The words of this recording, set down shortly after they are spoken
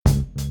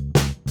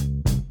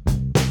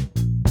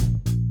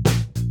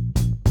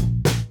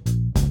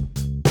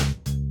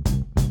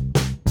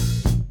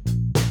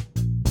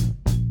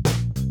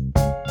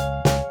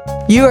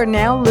You are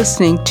now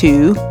listening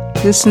to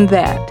This and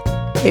That,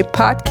 a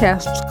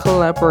podcast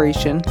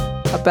collaboration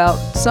about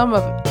some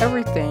of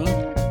everything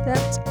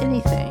that's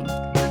anything,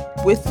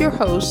 with your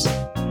hosts,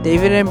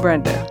 David and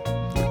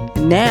Brenda.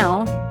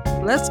 Now,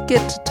 let's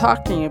get to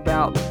talking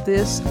about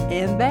this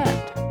and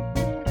that.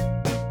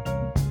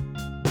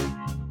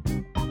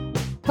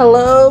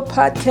 Hello,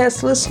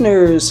 podcast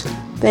listeners.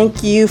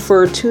 Thank you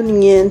for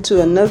tuning in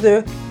to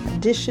another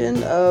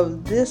edition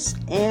of This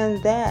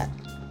and That.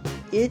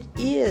 It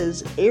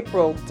is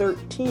April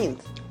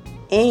 13th,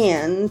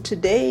 and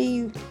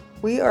today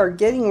we are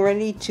getting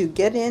ready to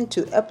get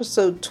into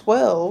episode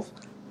 12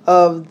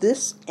 of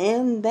This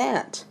and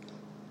That.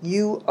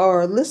 You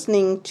are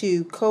listening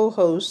to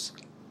co-host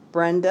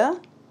Brenda,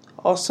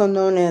 also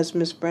known as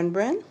Miss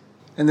Bren.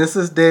 And this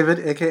is David,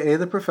 aka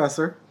the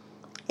Professor.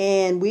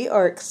 And we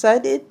are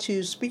excited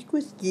to speak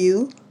with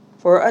you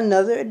for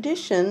another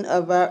edition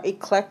of our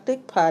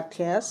eclectic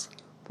podcast,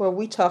 where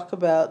we talk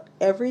about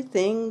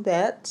everything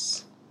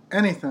that's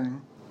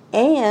anything.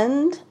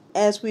 And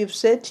as we've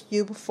said to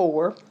you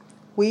before,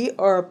 we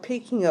are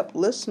picking up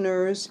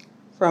listeners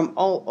from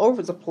all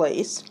over the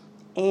place.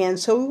 And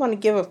so we want to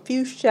give a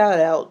few shout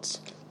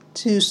outs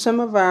to some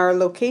of our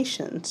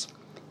locations.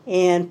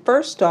 And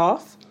first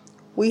off,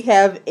 we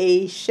have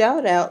a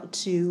shout out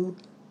to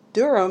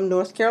Durham,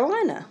 North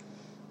Carolina.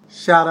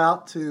 Shout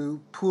out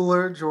to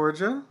Pooler,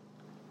 Georgia.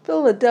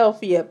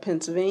 Philadelphia,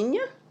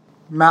 Pennsylvania.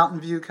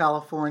 Mountain View,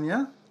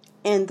 California.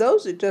 And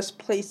those are just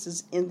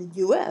places in the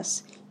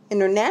U.S.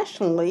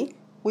 Internationally,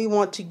 we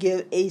want to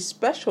give a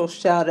special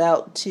shout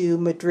out to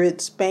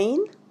Madrid,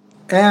 Spain.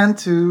 And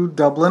to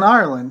Dublin,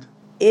 Ireland.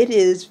 It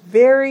is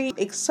very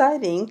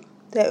exciting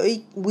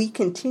that we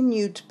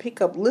continue to pick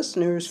up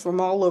listeners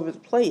from all over the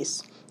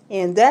place.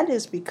 And that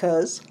is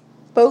because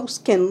folks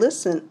can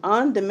listen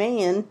on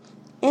demand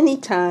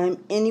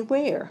anytime,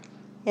 anywhere.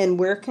 And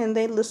where can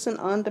they listen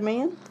on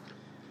demand?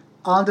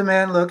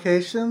 On-demand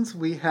locations,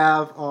 we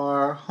have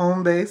our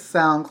home base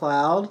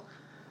SoundCloud,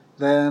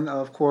 then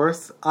of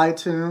course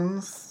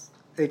iTunes,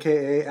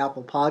 aka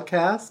Apple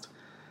Podcast,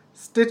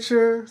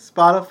 Stitcher,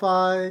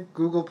 Spotify,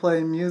 Google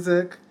Play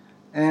Music,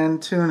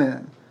 and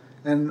TuneIn.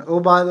 And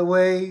oh, by the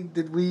way,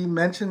 did we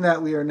mention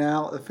that we are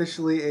now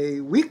officially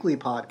a weekly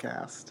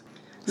podcast?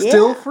 Yeah.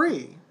 Still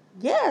free.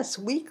 Yes,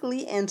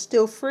 weekly and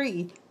still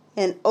free.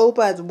 And oh,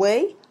 by the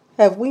way,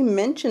 have we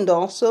mentioned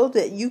also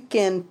that you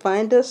can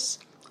find us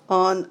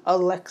on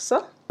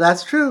Alexa?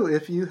 That's true.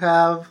 If you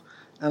have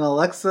an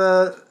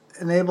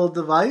Alexa-enabled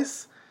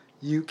device,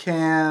 you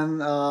can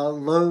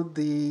load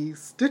the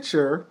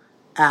Stitcher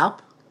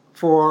app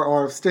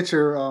or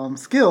Stitcher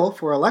skill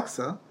for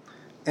Alexa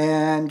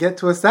and get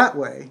to us that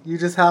way. You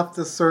just have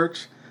to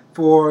search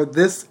for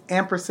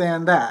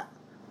This&That.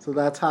 So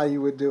that's how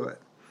you would do it.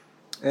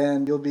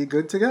 And you'll be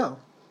good to go.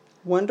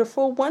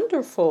 Wonderful,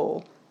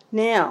 wonderful.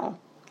 Now,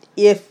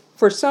 if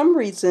for some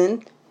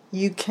reason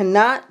you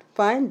cannot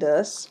find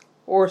us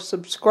or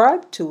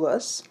subscribe to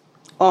us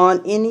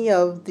on any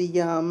of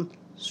the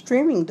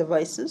streaming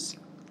devices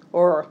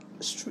or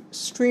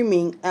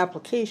streaming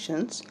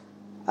applications,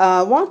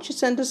 why don't you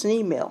send us an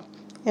email?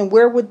 And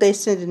where would they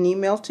send an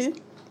email to?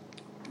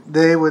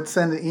 They would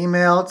send an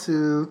email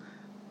to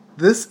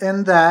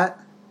ThisNThat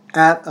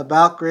at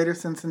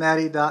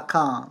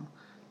aboutgreatercincinnati.com.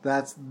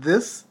 That's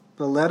this,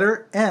 the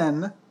letter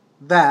N,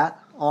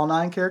 that, all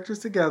 9 characters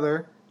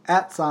together,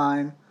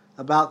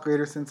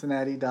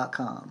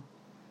 @aboutgreatercincinnati.com.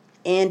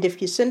 And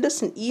if you send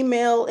us an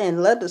email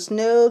and let us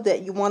know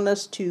that you want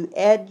us to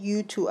add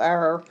you to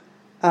our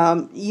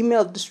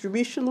email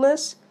distribution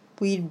list,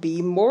 we'd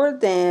be more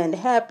than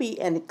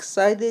happy and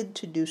excited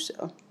to do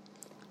so.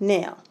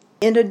 Now,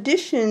 in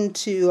addition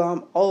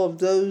to all of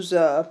those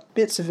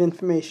bits of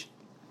information,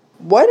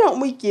 why don't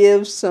we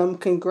give some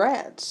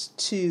congrats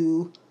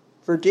to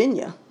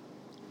Virginia?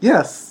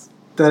 Yes.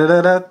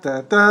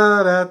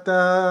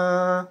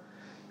 Da-da-da-da-da-da-da.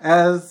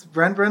 As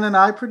Bren and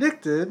I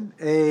predicted,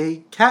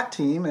 a cat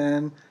team,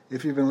 and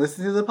if you've been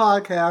listening to the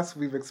podcast,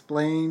 we've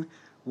explained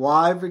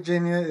why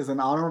Virginia is an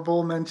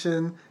honorable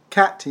mention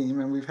cat team,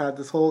 and we've had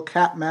this whole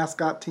cat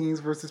mascot teams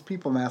versus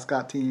people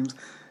mascot teams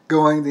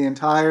going the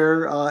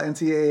entire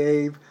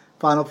NCAA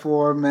Final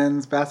Four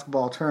men's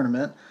basketball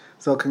tournament.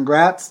 So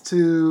congrats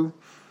to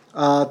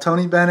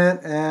Tony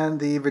Bennett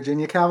and the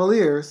Virginia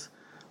Cavaliers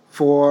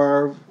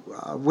for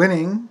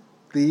winning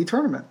the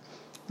tournament.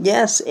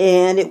 Yes,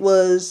 and it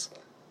was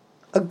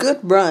a good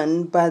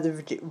run by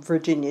the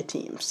Virginia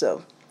team.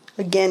 So,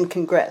 again,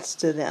 congrats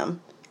to them.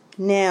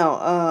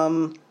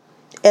 Now,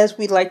 as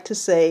we like to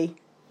say,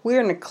 we're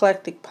an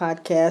eclectic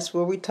podcast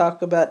where we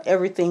talk about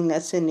everything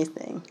that's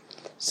anything.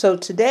 So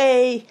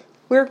today,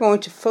 we're going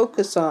to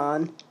focus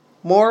on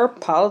more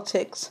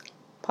politics.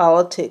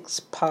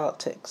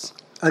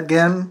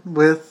 Again,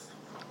 with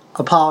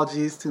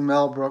apologies to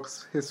Mel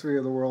Brooks' History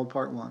of the World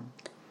Part 1.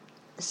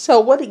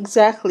 So what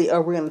exactly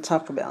are we going to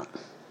talk about?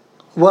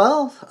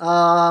 Well,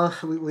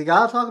 we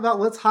got to talk about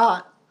what's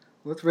hot,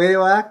 what's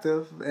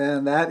radioactive,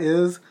 and that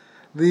is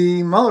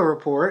the Mueller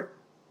Report.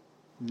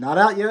 Not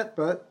out yet,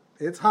 but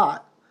it's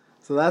hot.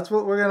 So that's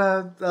what we're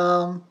going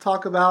to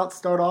talk about,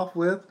 start off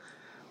with.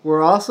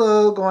 We're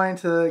also going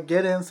to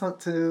get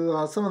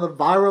into some of the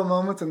viral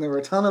moments, and there were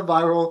a ton of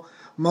viral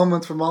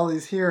moments from all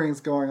these hearings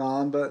going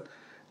on, but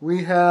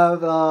we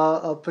have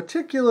a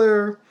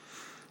particular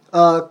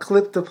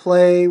clip to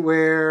play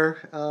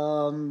where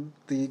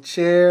the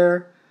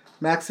chair,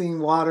 Maxine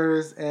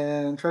Waters,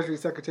 and Treasury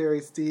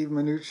Secretary Steve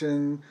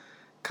Mnuchin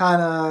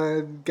kind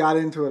of got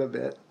into it a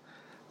bit.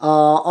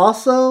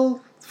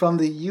 Also, from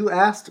the You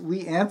Asked,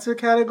 We Answer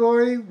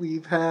category,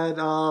 we've had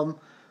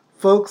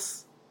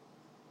folks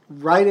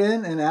write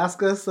in and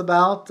ask us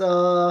about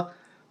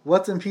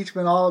what's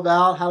impeachment all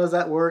about, how does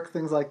that work,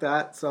 things like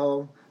that.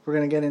 So we're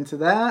going to get into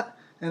that.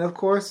 And of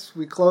course,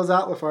 we close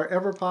out with our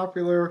ever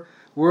popular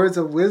words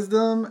of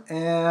wisdom,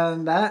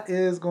 and that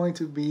is going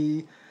to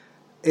be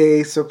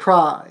a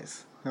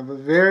surprise. I have a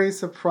very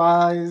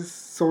surprise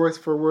source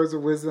for words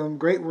of wisdom,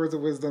 great words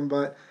of wisdom,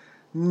 but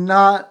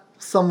not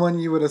someone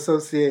you would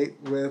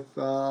associate with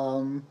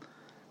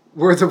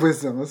words of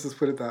wisdom. Let's just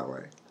put it that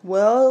way.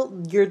 Well,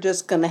 you're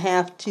just going to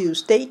have to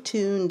stay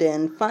tuned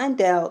and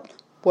find out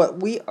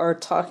what we are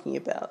talking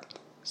about.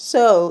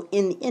 So,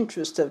 in the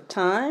interest of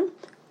time,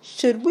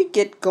 should we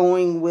get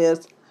going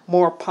with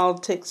more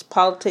politics?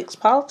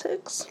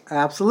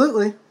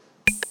 Absolutely.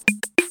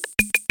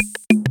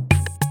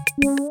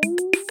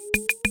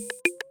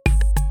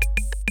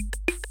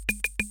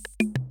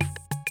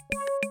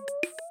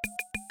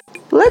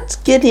 Let's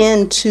get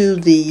into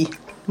the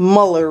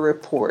Mueller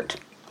Report.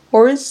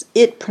 Or is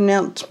it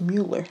pronounced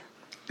Mueller?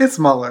 It's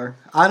Mueller.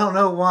 I don't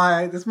know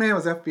why. This man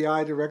was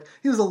FBI director.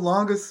 He was the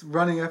longest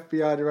running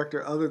FBI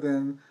director other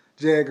than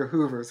J. Edgar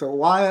Hoover. So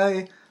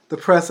why the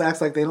press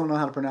acts like they don't know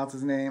how to pronounce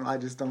his name, I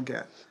just don't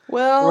get.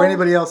 Well, or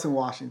anybody else in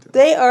Washington.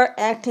 They are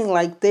acting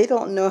like they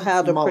don't know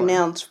how to Mueller.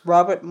 pronounce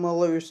Robert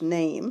Mueller's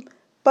name.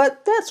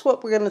 But that's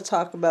what we're going to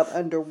talk about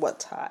under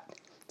What's Hot.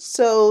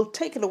 So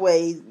take it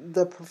away,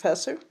 the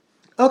professor.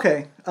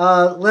 Okay,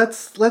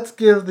 let's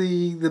give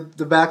the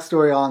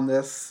backstory on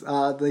this.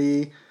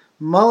 The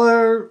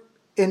Mueller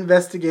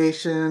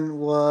investigation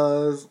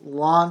was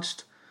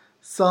launched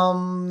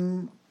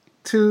some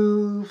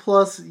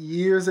 2+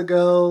 years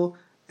ago,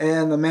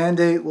 and the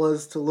mandate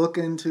was to look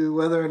into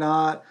whether or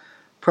not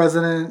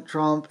President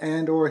Trump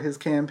and or his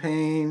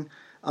campaign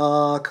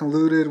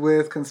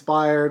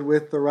conspired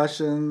with the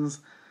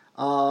Russians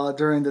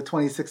during the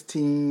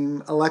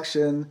 2016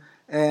 election,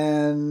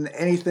 and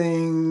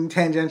anything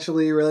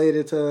tangentially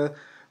related to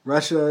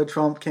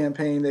Russia-Trump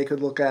campaign they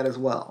could look at as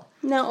well.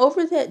 Now,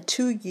 over that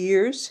 2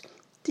 years,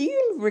 do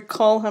you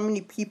recall how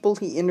many people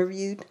he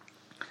interviewed?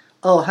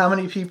 Oh, how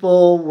many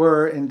people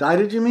were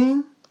indicted, you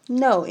mean?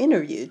 No,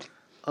 interviewed.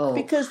 Oh.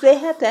 Because they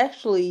had to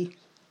actually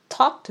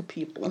talk to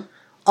people.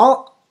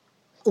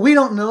 We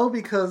don't know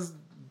because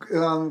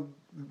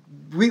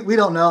we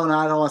don't know, and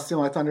I don't want to steal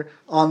my thunder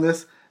on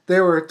this.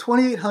 There were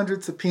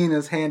 2,800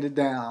 subpoenas handed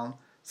down.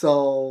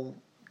 So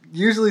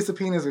usually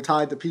subpoenas are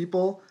tied to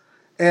people,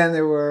 and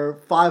there were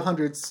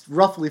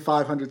roughly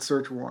 500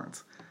 search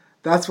warrants.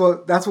 That's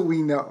what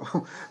we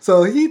know.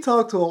 So he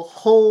talked to a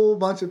whole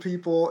bunch of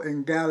people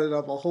and gathered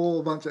up a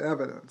whole bunch of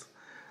evidence.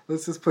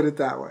 Let's just put it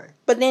that way.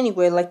 But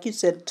anyway, like you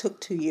said, it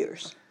took 2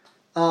 years.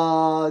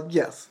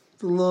 Yes,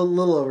 a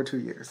little over 2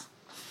 years.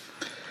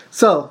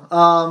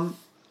 So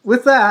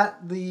with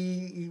that,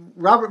 the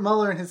Robert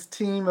Mueller and his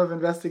team of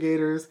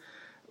investigators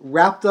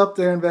wrapped up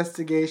their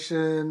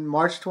investigation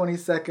March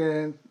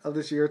 22nd of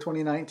this year,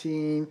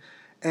 2019,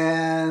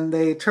 and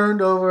they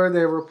turned over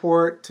their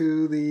report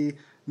to the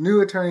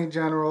new Attorney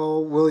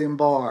General, William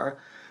Barr.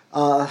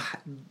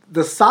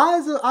 The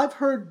size I've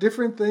heard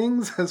different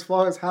things as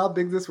far as how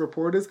big this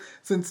report is,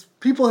 since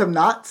people have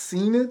not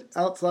seen it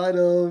outside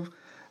of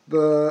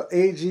the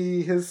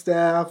AG, his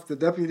staff, the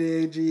Deputy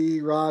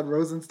AG, Rod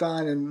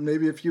Rosenstein, and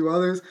maybe a few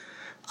others.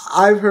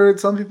 I've heard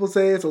some people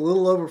say it's a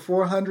little over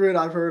 400.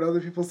 I've heard other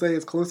people say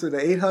it's closer to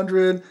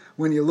 800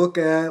 when you look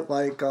at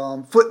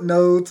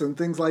footnotes and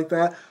things like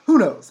that. Who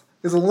knows?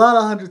 There's a lot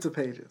of hundreds of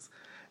pages.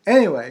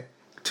 Anyway,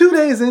 2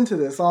 days into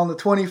this, on the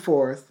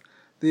 24th,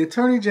 the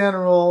Attorney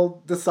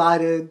General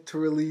decided to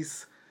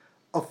release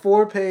a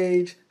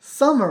 4-page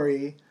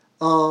summary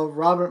of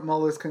Robert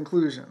Mueller's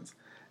conclusions.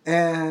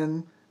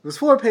 And it was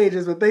 4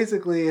 pages, but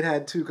basically it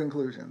had 2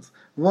 conclusions.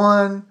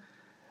 One,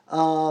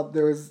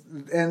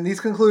 and these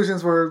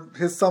conclusions were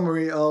his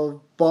summary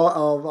of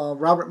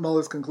Robert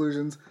Mueller's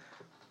conclusions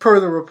per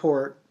the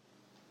report,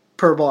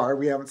 per Barr.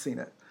 We haven't seen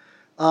it.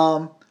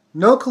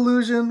 No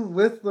collusion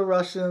with the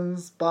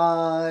Russians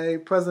by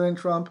President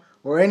Trump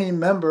or any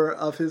member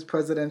of his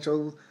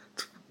presidential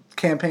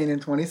campaign in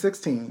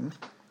 2016.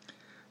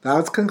 That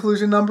was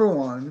conclusion number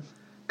 1.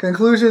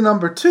 Conclusion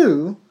number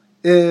 2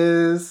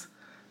 is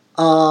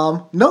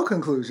no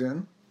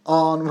conclusion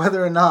on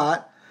whether or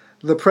not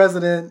the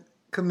president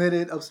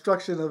committed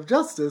obstruction of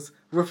justice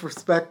with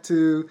respect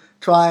to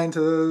trying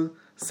to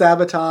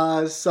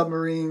sabotage,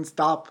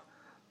 stop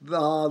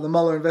the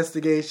Mueller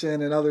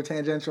investigation and other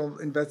tangential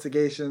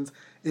investigations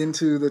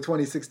into the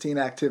 2016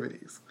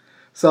 activities.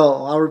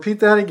 So I'll repeat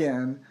that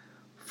again.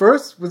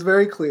 First was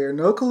very clear.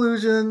 No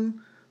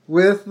collusion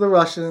with the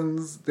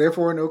Russians,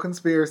 therefore no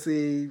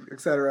conspiracy,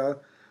 etc.,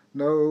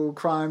 no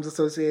crimes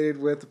associated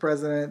with the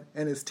president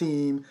and his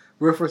team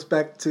with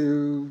respect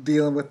to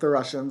dealing with the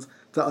Russians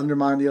to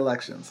undermine the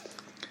elections.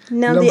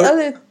 Now, the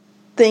other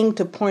thing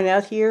to point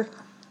out here,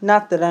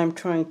 not that I'm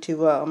trying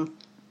to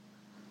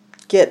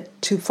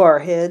get too far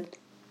ahead,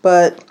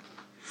 but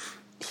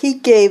he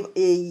gave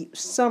a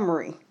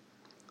summary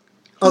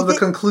of the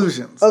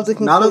conclusions,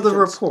 not of the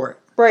report.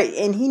 Right,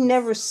 and he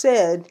never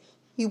said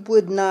he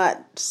would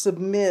not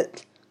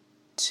submit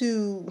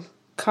to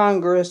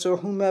Congress or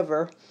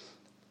whomever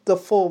the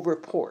full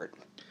report.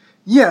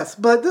 Yes,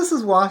 but this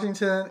is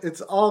Washington.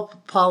 It's all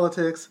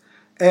politics,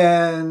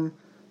 and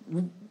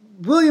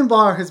William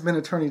Barr has been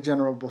Attorney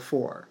General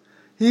before.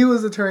 He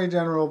was Attorney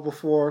General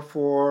before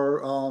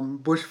for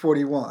Bush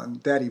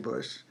 41, Daddy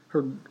Bush,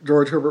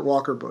 George Herbert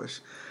Walker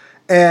Bush.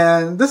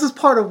 And this is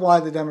part of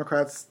why the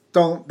Democrats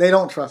don't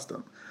trust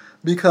him.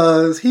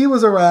 Because he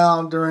was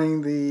around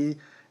during the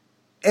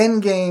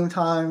endgame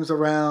times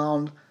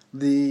around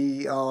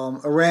the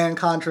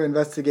Iran-Contra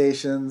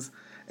investigations.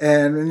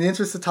 And in the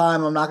interest of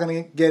time, I'm not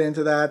going to get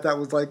into that. That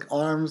was like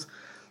arms,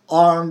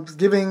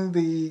 giving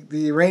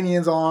the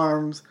Iranians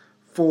arms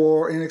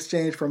in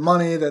exchange for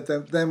money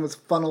that then was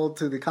funneled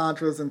to the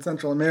Contras in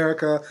Central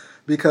America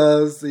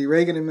because the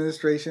Reagan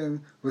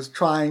administration was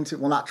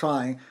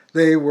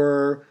they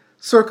were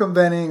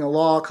circumventing a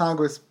law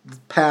Congress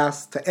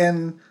passed to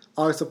end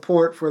our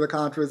support for the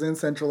Contras in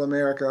Central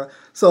America.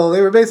 So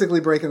they were basically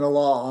breaking the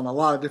law on a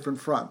lot of different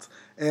fronts.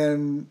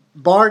 And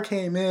Barr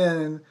came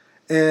in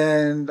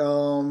and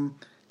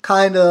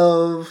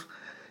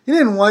he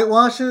didn't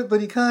whitewash it,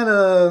 but he kind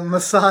of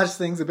massaged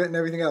things a bit and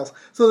everything else.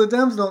 So the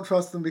Dems don't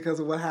trust him because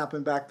of what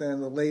happened back then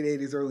in the late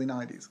 80s, early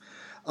 90s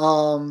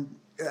on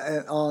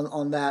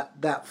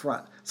that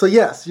front. So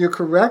yes, you're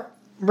correct.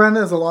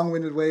 Brenda is a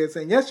long-winded way of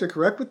saying, yes, you're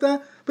correct with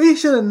that, but he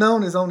should have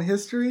known his own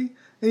history,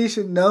 and he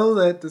should know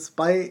that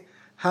despite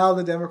how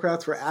the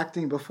Democrats were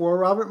acting before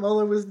Robert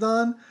Mueller was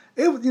done,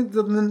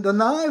 the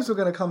knives were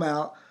going to come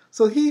out.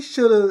 So he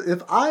should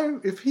have,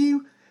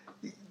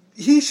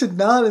 he should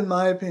not, in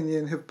my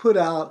opinion, have put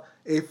out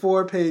a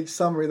 4-page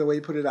summary the way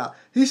he put it out.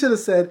 He should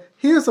have said,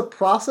 here's a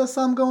process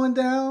I'm going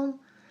down,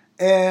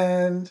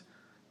 and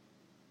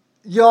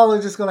y'all are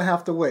just going to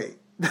have to wait.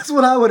 That's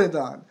what I would have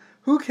done.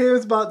 Who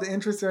cares about the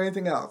interest or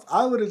anything else?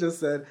 I would have just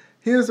said,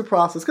 here's the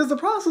process. Because the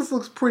process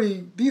looks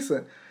pretty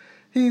decent.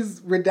 He's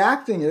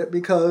redacting it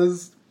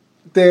because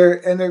he's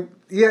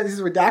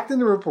redacting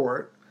the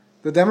report.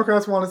 The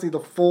Democrats want to see the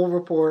full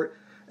report.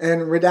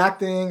 And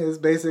redacting is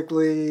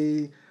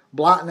basically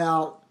blotting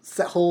out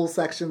whole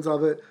sections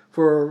of it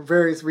for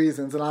various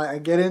reasons. And I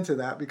get into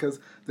that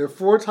because there are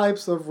 4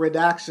 types of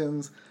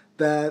redactions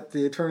that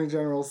the Attorney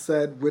General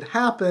said would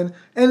happen.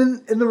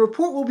 And the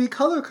report will be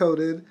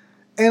color-coded.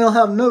 And it'll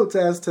have notes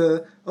as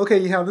to, okay,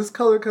 you have this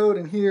color code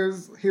and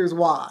here's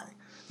why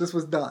this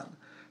was done.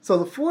 So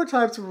the 4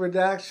 types of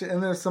redaction,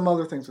 and there's some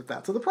other things with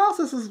that. So the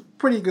process is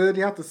pretty good.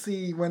 You have to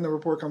see when the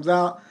report comes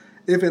out,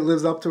 if it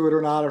lives up to it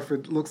or not, or if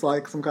it looks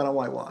like some kind of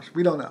whitewash.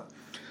 We don't know.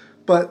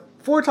 But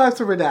 4 types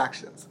of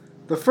redactions.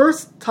 The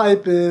first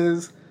type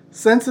is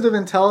sensitive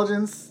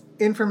intelligence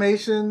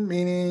information,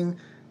 meaning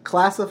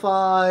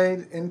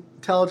classified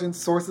intelligence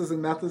sources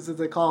and methods, as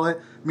they call it,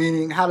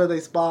 meaning how do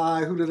they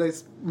spy,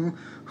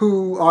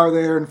 who are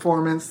their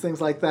informants, things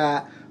like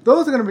that.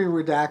 Those are going to be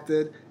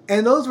redacted,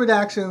 and those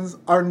redactions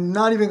are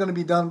not even going to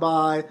be done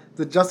by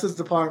the Justice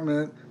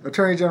Department,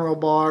 Attorney General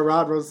Barr,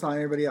 Rod Rosenstein,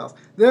 everybody else.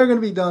 They're going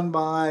to be done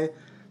by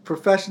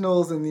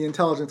professionals in the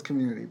intelligence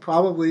community,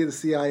 probably the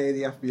CIA,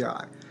 the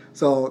FBI.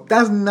 So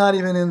that's not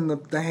even in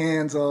the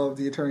hands of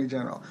the Attorney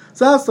General.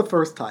 So that's the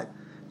first type.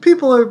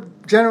 People are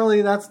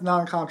generally, that's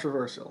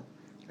non-controversial.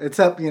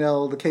 Except,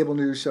 the cable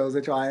news shows,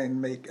 they try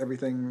and make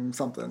everything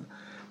something.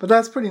 But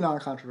that's pretty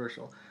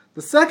non-controversial.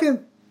 The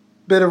second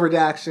bit of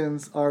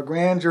redactions are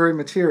grand jury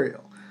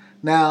material.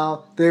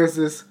 Now, there's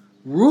this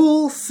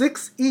Rule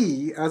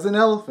 6E, as an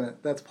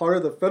elephant, that's part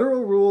of the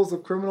Federal Rules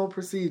of Criminal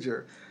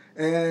Procedure.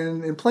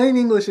 And in plain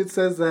English, it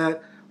says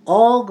that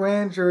all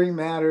grand jury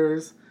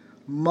matters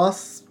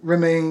must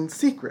remain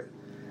secret.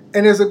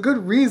 And there's a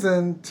good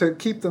reason to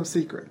keep them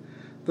secret.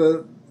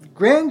 The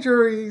grand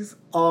juries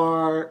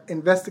are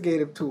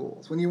investigative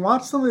tools. When you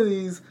watch some of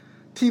these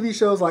TV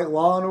shows like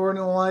Law and Order and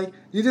the like,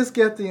 you just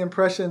get the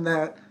impression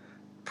that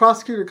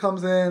prosecutor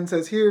comes in and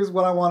says, here's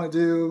what I want to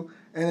do,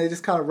 and they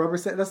just kind of rubber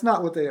stamp. That's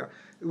not what they are.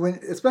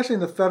 Especially in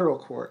the federal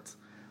courts.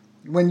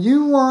 When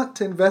you want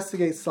to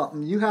investigate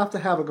something, you have to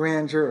have a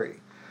grand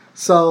jury.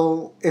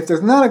 So if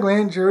there's not a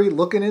grand jury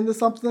looking into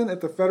something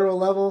at the federal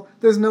level,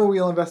 there's no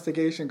real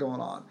investigation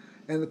going on.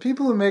 And the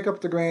people who make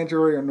up the grand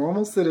jury are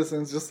normal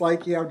citizens, just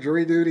like you have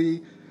jury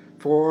duty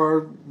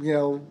for,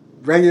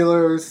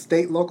 regular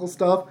state, local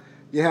stuff.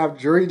 You have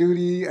jury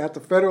duty at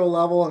the federal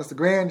level, and it's the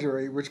grand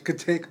jury, which could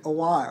take a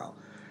while.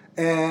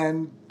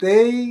 And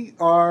they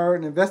are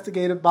an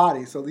investigative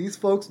body. So these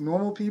folks,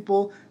 normal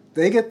people,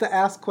 they get to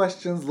ask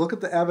questions, look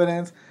at the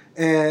evidence,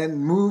 and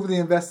move the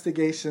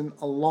investigation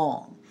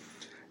along.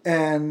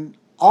 And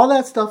all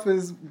that stuff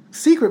is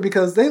secret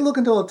because they look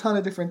into a ton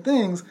of different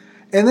things,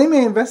 and they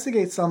may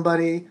investigate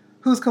somebody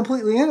who's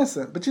completely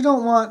innocent, but you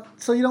don't want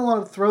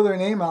to throw their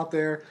name out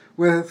there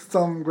with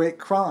some great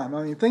crime.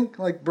 I mean, think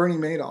like Bernie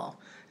Madoff.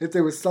 If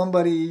there was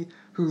somebody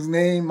whose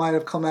name might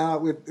have come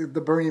out with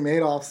the Bernie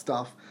Madoff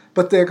stuff,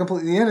 but they're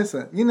completely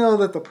innocent, you know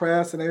that the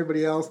press and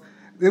everybody else,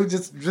 they would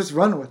just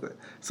run with it.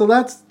 So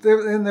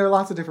and there are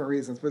lots of different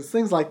reasons, but it's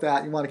things like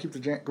that you want to keep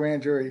the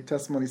grand jury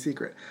testimony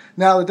secret.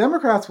 Now, the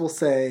Democrats will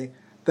say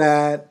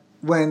that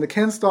when the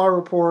Ken Starr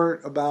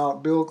report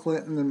about Bill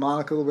Clinton and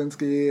Monica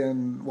Lewinsky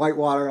and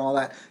Whitewater and all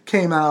that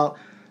came out,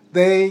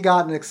 they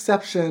got an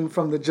exception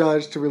from the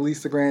judge to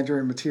release the grand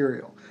jury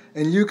material.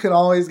 And you can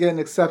always get an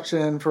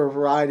exception for a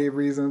variety of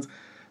reasons.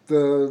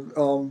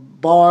 The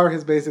Barr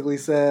has basically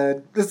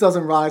said this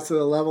doesn't rise to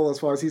the level as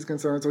far as he's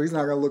concerned, so he's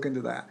not going to look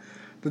into that.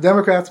 The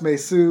Democrats may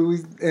sue,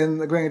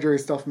 and the grand jury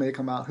stuff may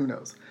come out. Who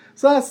knows?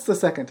 So that's the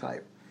second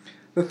type.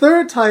 The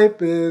third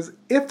type is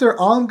if they're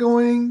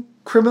ongoing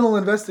criminal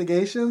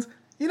investigations,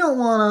 you don't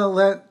want to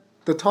let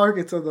the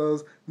targets of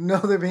those know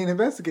they're being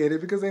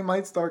investigated because they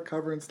might start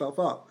covering stuff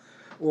up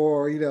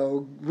or,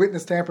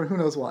 witness tampering, who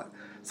knows what.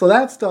 So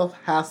that stuff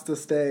has to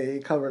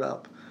stay covered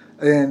up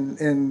and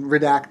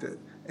redacted.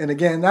 And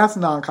again, that's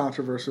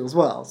non-controversial as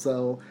well.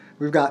 So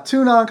we've got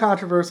two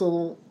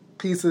non-controversial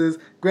pieces.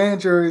 Grand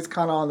jury's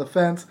kind of on the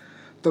fence.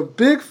 The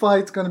big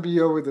fight's going to be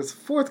over this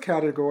fourth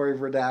category of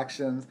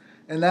redactions,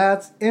 and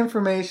that's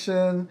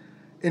information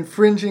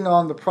infringing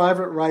on the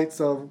private rights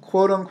of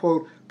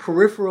quote-unquote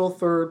peripheral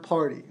third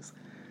parties.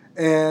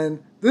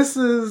 And this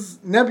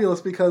is nebulous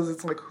because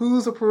it's like,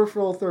 who's a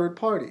peripheral third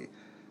party?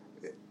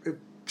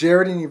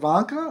 Jared and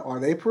Ivanka, are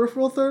they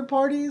peripheral third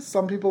parties?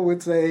 Some people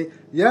would say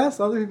yes,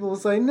 other people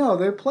would say no,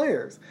 they're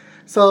players.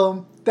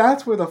 So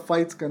that's where the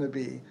fight's going to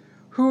be.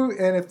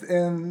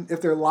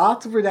 If there are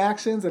lots of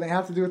redactions and they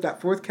have to do with that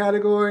fourth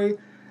category,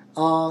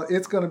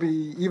 it's going to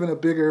be even a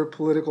bigger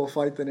political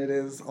fight than it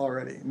is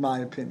already, in my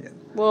opinion.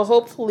 Well,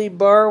 hopefully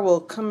Barr will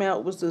come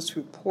out with this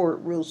report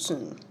real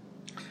soon.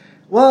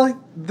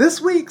 Well, this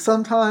week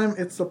sometime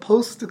it's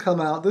supposed to come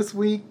out. This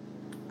week,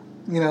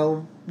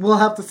 we'll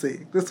have to see.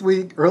 This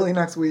week, early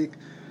next week,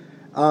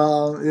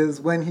 is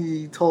when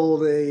he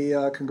told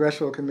a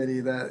congressional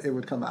committee that it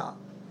would come out.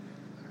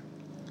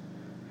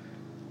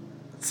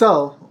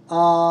 So,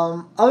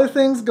 other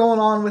things going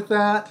on with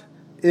that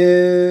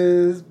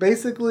is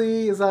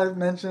basically, as I've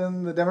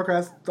mentioned, the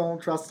Democrats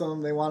don't trust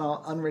them. They want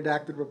an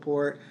unredacted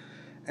report.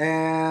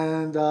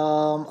 And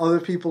other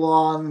people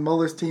on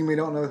Mueller's team, we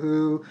don't know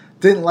who,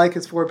 didn't like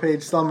his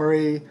 4-page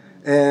summary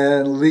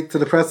and leaked to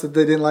the press that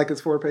they didn't like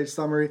his 4-page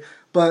summary.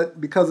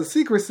 But because of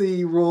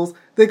secrecy rules,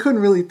 they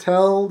couldn't really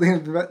tell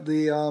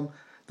the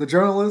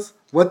journalists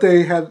what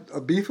they had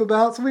a beef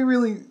about. So we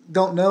really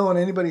don't know, and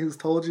anybody who's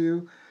told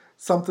you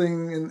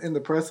something in the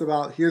press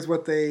about here's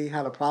what they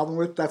had a problem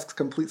with, that's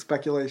complete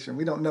speculation.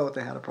 We don't know what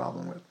they had a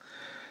problem with.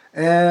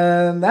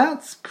 And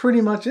that's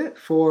pretty much it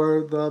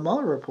for the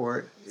Mueller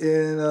Report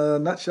in a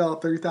nutshell,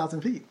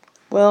 30,000 feet.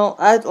 Well,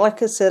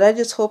 like I said, I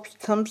just hope he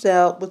comes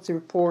out with the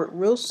report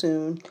real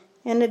soon.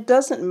 And it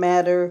doesn't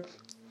matter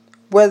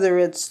whether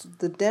it's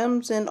the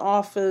Dems in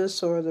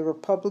office or the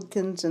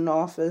Republicans in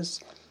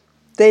office.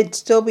 They'd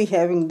still be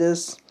having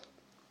this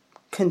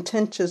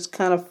contentious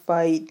kind of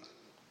fight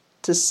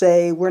to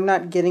say we're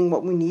not getting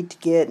what we need to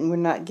get and we're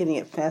not getting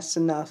it fast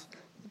enough.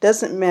 It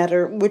doesn't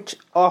matter which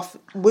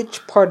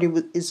party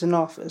is in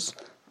office.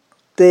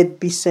 They'd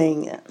be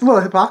saying it.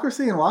 Well,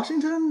 hypocrisy in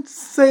Washington?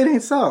 Say it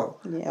ain't so.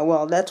 Yeah,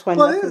 well, that's why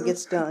nothing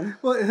gets done.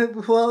 Well,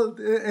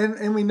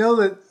 and we know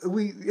that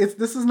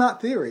this is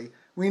not theory.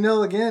 We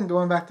know, again,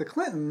 going back to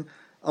Clinton,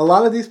 a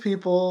lot of these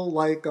people,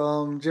 like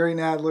Jerry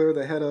Nadler,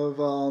 the head of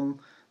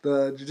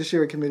the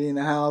Judiciary Committee in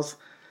the House,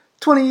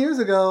 20 years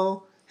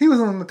ago, he was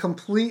on the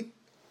complete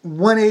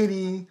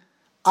 180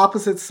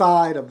 opposite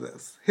side of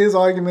this. His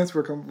arguments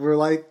were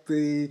like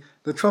the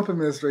Trump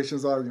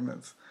administration's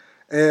arguments.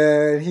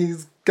 And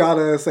he's got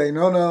to say,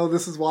 no,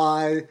 this is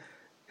why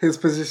his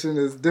position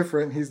is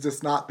different. He's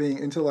just not being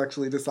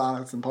intellectually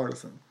dishonest and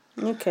partisan.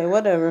 Okay,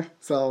 whatever.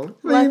 So,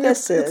 I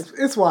said,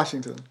 it's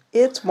Washington.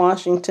 It's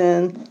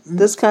Washington.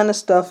 This kind of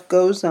stuff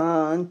goes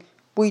on.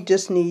 We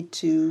just need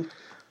to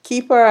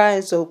keep our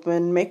eyes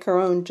open, make our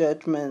own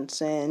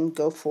judgments, and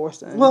go forth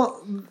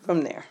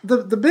from there.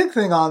 The big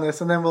thing on this,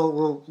 and then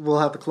we'll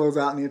have to close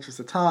out in the interest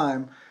of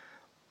time.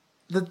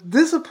 The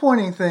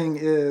disappointing thing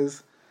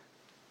is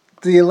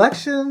the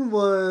election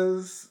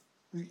was,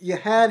 you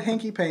had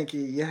hanky-panky,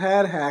 you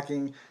had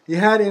hacking, you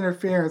had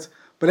interference,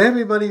 but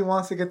everybody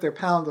wants to get their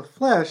pound of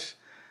flesh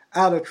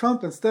out of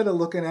Trump instead of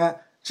looking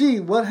at, gee,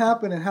 what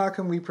happened and how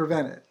can we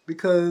prevent it?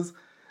 Because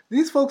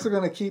these folks are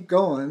going to keep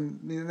going,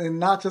 and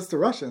not just the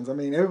Russians. I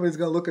mean, everybody's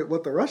going to look at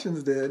what the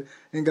Russians did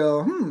and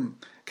go,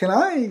 can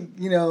I,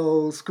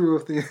 screw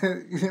with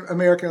the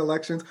American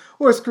elections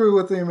or screw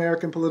with the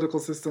American political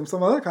system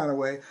some other kind of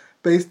way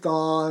based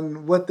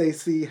on what they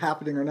see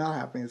happening or not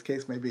happening, as the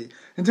case may be.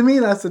 And to me,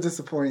 that's the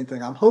disappointing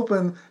thing. I'm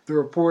hoping the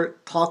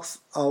report talks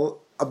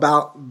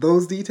about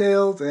those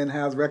details and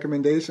has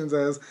recommendations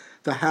as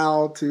to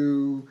how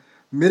to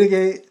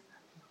mitigate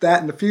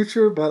that in the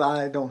future, but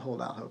I don't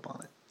hold out hope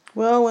on it.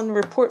 Well, when the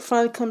report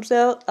finally comes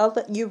out, I'll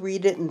let you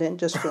read it and then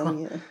just fill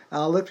me in.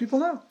 I'll let people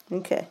know.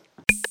 Okay.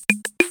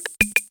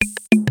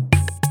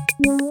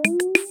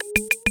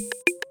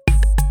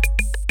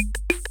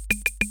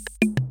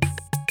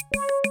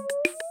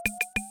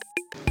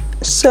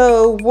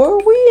 So, were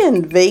we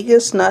in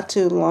Vegas not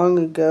too long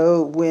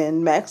ago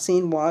when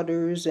Maxine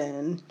Waters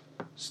and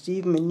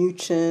Steve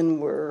Mnuchin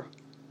were,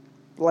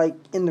 like,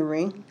 in the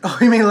ring? Oh,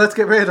 you mean let's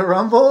get ready to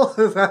rumble?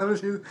 Is that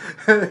what you're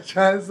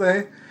trying to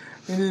say?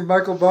 You need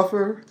Michael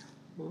Buffer?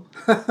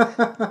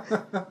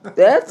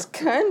 That's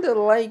kind of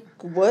like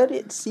what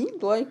it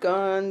seemed like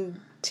on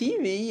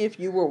TV if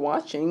you were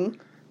watching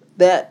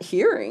that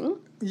hearing.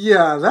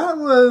 Yeah, that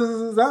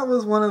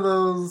was one of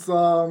those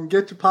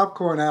get your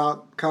popcorn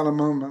out kind of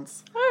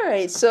moments. All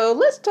right, so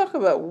let's talk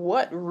about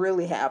what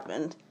really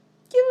happened.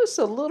 Give us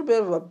a little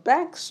bit of a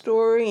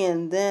backstory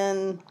and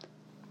then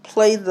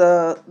play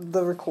the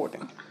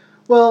recording.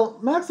 Well,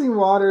 Maxine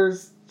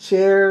Waters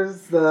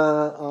chairs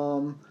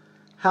the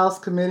House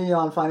Committee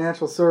on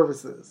Financial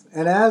Services,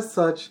 and as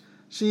such,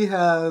 she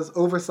has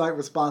oversight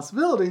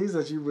responsibilities,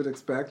 as you would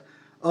expect,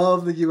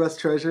 of the U.S.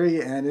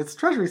 Treasury and its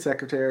Treasury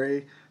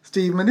Secretary,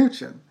 Steve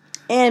Mnuchin.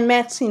 And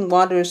Maxine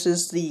Waters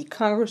is the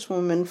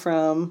congresswoman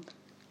from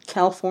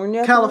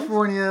California.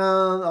 California,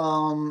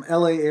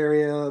 LA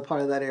area,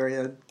 part of that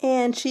area.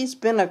 And she's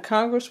been a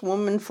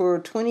congresswoman for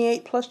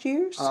 28 plus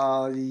years?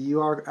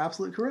 You are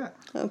absolutely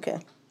correct. Okay.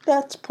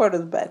 That's part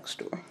of the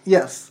backstory.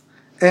 Yes.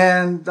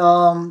 And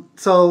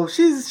so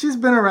she's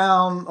been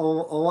around a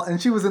lot,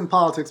 and she was in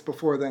politics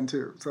before then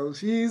too. So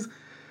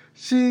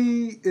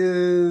she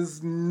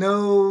is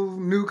no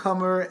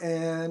newcomer,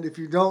 and if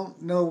you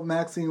don't know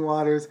Maxine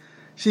Waters,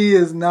 she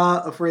is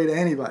not afraid of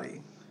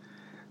anybody.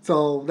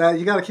 So that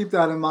you got to keep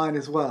that in mind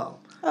as well.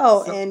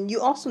 Oh, so, and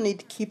you also need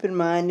to keep in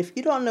mind, if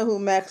you don't know who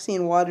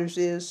Maxine Waters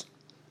is,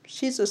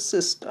 she's a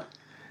sister.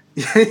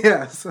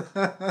 Yes.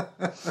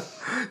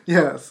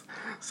 Yes.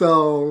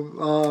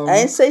 So I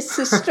didn't say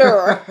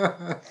sister.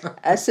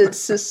 I said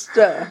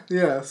sister.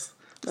 Yes.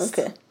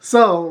 Okay.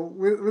 So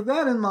with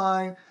that in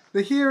mind,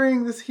 this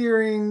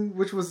hearing,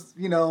 which was,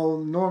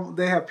 normal,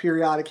 they have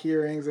periodic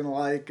hearings and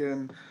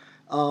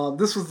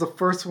this was the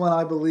first one,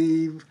 I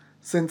believe,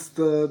 since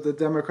the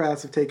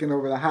Democrats have taken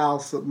over the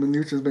House.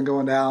 Mnuchin's been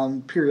going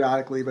down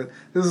periodically, but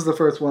this is the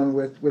first one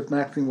with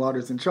Maxine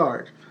Waters in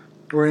charge,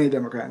 or any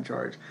Democrat in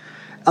charge.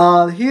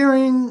 The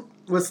hearing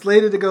was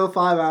slated to go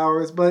 5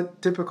 hours,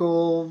 but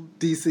typical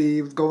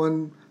DC was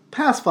going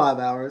past 5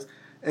 hours,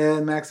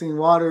 and Maxine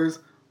Waters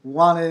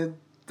wanted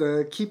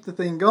to keep the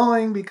thing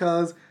going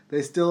because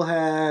they still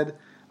had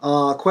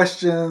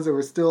questions. There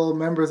were still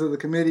members of the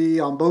committee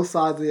on both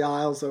sides of the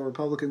aisle, so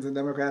Republicans and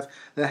Democrats,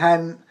 that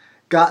hadn't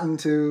gotten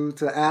to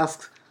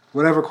ask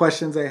whatever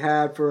questions they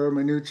had for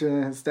Mnuchin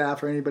and his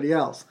staff or anybody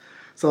else.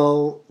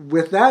 So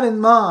with that in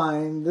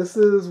mind, this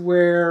is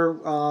where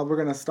we're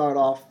going to start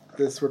off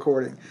this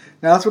recording.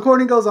 Now, this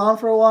recording goes on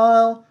for a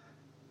while.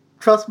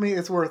 Trust me,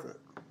 it's worth it.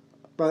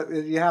 But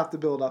you have to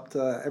build up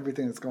to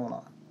everything that's going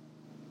on.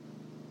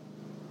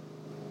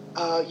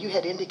 You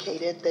had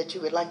indicated that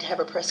you would like to have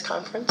a press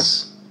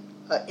conference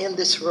in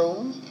this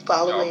room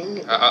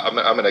following... No,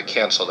 I'm going to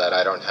cancel that.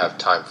 I don't have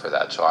time for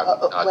that, so I'm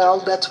not...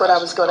 Well, that's what I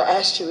was going to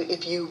ask you,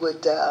 if you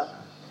would,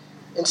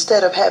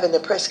 instead of having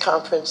the press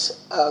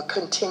conference,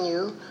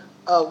 continue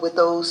with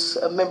those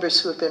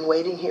members who have been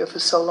waiting here for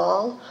so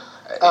long.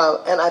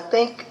 And I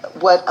think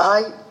what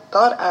I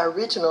thought I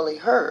originally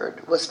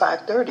heard was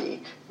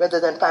 5:30 rather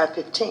than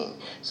 5:15.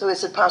 So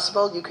is it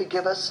possible you could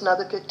give us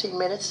another 15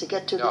 minutes to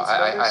get to these voters?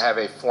 I have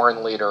a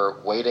foreign leader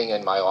waiting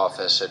in my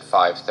office at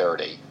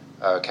 5:30.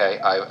 Okay,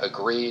 I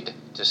agreed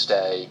to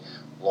stay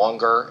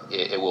longer.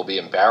 It will be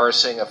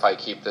embarrassing if I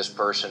keep this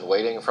person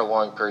waiting for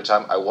long periods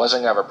of time. I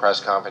wasn't going to have a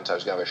press conference. I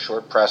was going to have a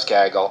short press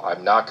gaggle.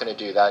 I'm not going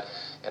to do that.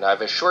 And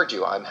I've assured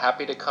you, I'm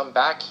happy to come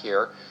back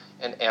here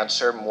and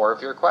answer more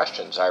of your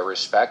questions. I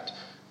respect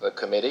the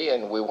committee,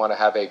 and we want to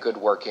have a good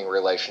working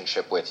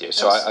relationship with you.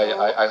 So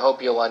I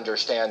hope you'll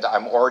understand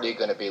I'm already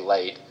going to be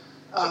late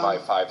to my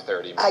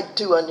 5:30 meeting. I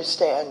do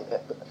understand.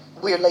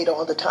 We're late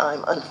all the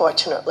time,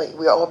 unfortunately.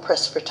 We're all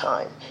pressed for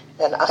time,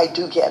 and I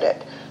do get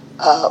it.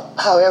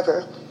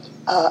 However,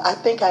 I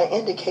think I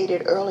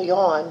indicated early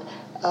on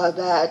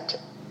that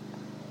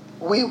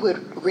we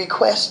would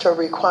request or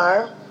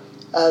require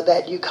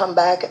that you come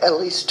back at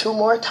least 2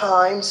 more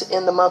times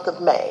in the month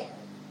of May.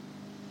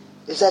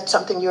 Is that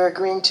something you're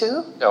agreeing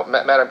to? No,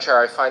 Madam Chair,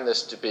 I find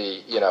this to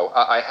be,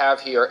 I have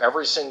here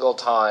every single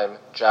time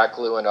Jack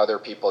Lew and other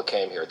people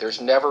came here.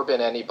 There's never been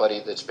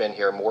anybody that's been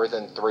here more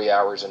than 3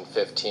 hours and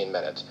 15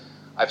 minutes.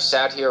 I've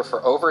sat here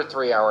for over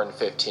 3 hours and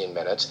 15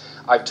 minutes.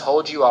 I've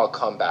told you I'll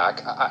come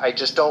back. I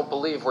just don't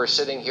believe we're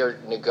sitting here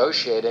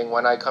negotiating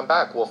when I come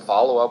back. We'll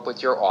follow up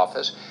with your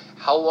office.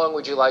 How long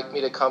would you like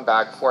me to come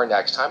back for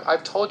next time?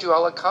 I've told you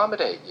I'll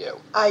accommodate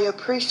you. I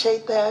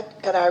appreciate that,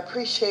 and I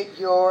appreciate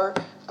your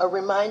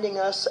reminding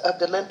us of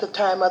the length of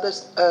time other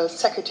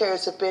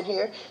secretaries have been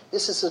here.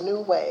 This is a new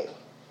way,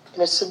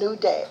 and it's a new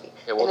day,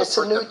 Okay, well, and it's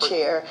a new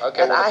chair,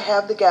 okay, and well, I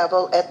have the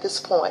gavel at this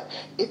point.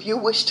 If you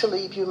wish to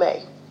leave, you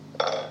may.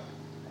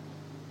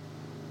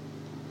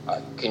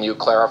 Can you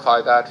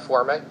clarify that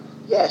for me?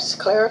 Yes,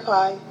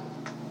 clarify.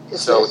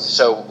 Is So, this.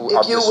 so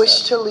If you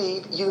wish to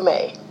leave, you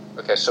may.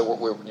 Okay, so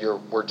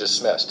we're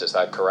dismissed. Is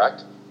that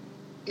correct?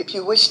 If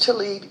you wish to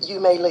leave, you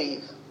may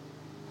leave.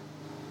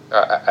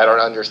 I don't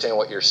understand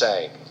what you're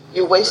saying.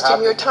 You're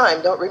wasting your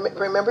time. Don't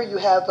remember you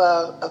have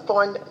a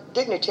foreign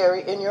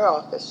dignitary in your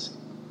office.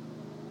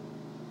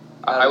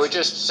 I would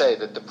just say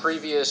that the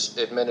previous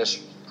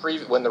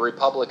when the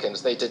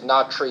Republicans, they did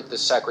not treat the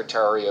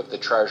Secretary of the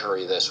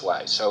Treasury this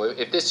way. So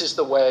if this is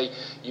the way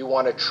you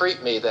want to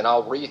treat me, then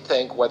I'll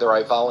rethink whether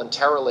I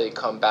voluntarily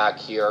come back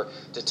here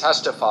to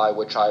testify,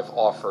 which I've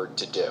offered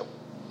to do.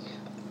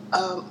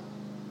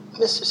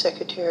 Mr.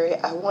 Secretary,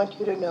 I want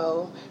you to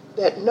know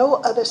that no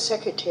other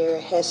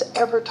secretary has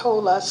ever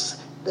told us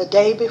the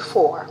day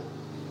before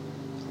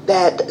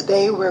that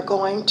they were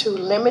going to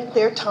limit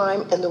their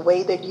time in the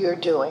way that you're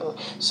doing.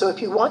 So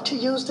if you want to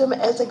use them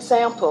as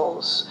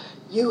examples,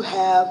 you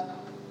have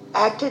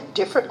acted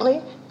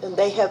differently than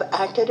they have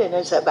acted, and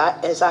as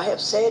I have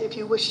said, if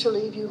you wish to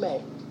leave, you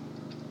may.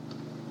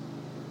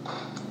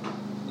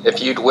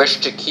 If you'd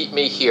wish to keep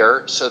me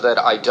here so that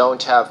I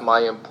don't have my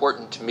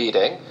important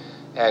meeting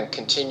and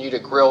continue to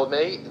grill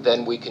me,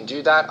 then we can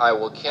do that. I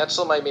will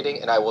cancel my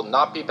meeting and I will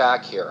not be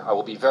back here. I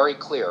will be very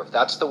clear if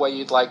that's the way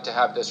you'd like to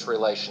have this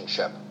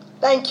relationship.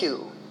 Thank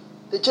you.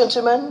 The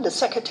gentleman, the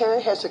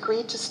secretary, has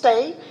agreed to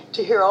stay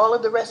to hear all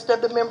of the rest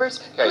of the members.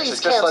 Okay, Please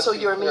so just cancel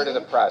your to meeting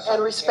the press.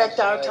 and respect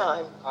our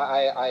time.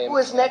 I am Who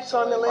is next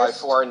on the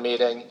list? my foreign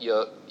meeting.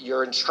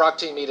 You're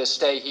instructing me to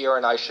stay here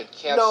and I should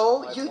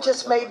cancel. No, you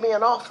just made me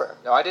an offer.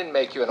 No, I didn't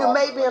make you an offer. You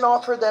made me an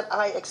offer that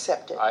I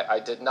accepted.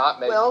 I did not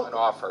make you an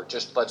offer.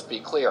 Just let's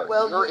be clear.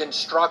 You're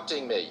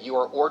instructing me. You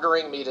are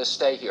ordering me to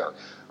stay here.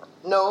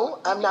 No,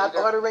 I'm not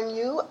ordering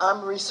you.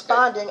 I'm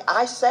responding. Okay.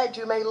 I said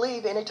you may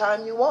leave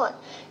anytime you want.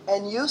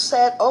 And you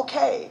said,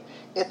 okay,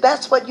 if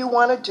that's what you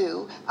want to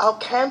do, I'll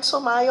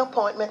cancel my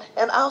appointment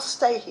and I'll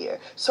stay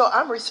here. So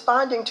I'm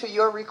responding to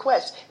your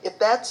request. If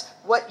that's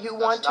what you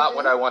want to do. That's not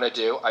what I want to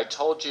do. I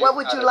told you. What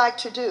would you like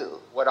to do?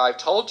 What I've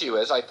told you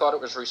is I thought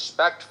it was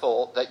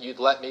respectful that you'd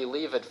let me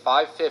leave at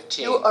 5:15.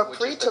 You are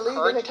free to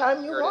leave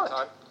anytime you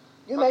want.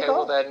 You may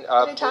go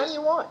anytime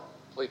you want.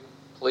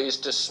 Please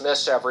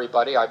dismiss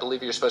everybody. I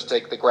believe you're supposed to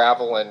take the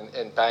gravel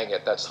and bang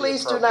it. That's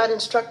Please do not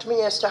instruct me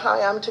as to how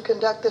I'm to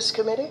conduct this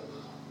committee.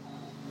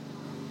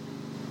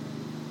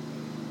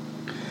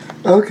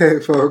 Okay,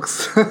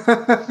 folks.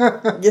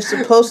 You're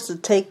supposed to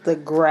take the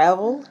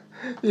gravel?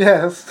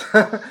 Yes.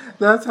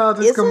 That's how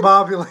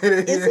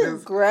discombobulated he is.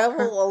 Isn't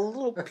gravel a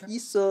little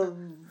piece of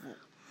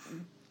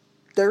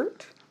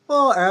dirt?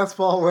 Well,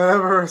 asphalt,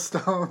 whatever,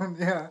 stone.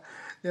 Yeah.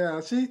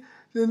 Yeah. She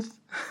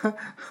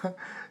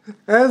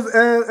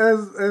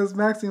as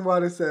Maxine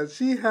Waters said,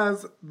 she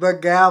has the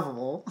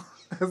gavel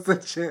as the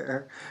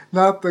chair,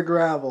 not the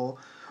gravel.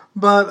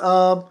 But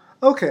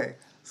okay.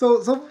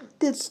 So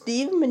did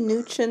Steve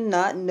Mnuchin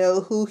not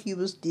know who he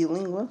was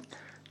dealing with?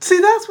 See,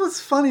 that's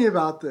what's funny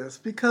about this,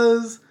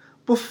 because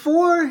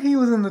before he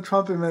was in the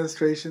Trump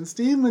administration,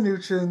 Steve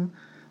Mnuchin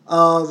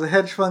was a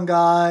hedge fund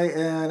guy,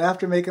 and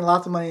after making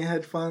lots of money in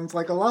hedge funds,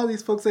 like a lot of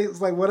these folks say,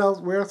 it's like, where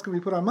else can we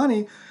put our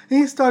money? And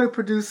he started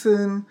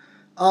producing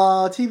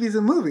TVs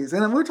and movies,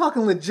 and we're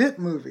talking legit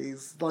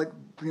movies, like,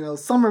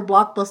 summer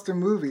blockbuster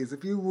movies.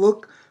 If you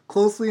look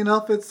closely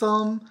enough at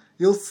some,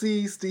 you'll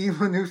see Steve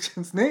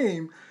Mnuchin's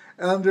name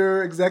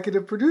under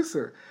executive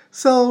producer.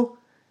 So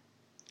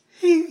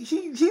he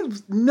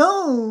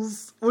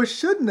knows, or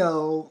should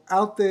know,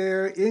 out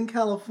there in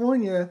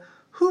California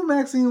who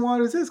Maxine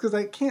Waters is, because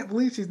I can't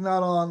believe she's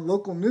not on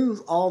local news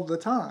all the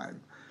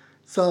time.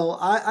 So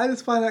I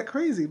just find that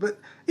crazy. But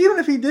even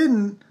if he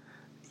didn't,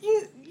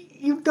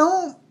 you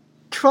don't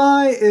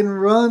try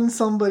and run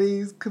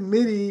somebody's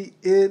committee,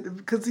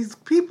 because these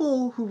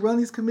people who run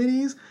these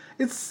committees,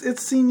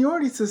 it's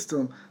seniority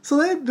system. So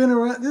they've been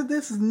around.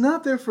 This is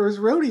not their first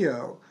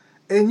rodeo,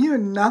 and you're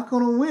not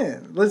going to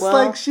win. It's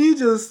like she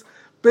just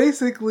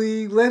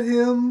basically let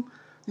him,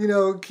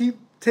 keep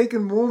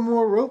taking more and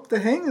more rope to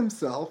hang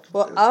himself.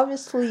 Well,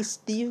 obviously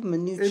Steve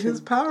Mnuchin in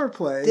his power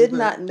play did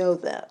not know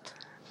that.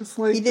 It's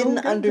like, he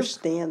didn't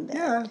understand that.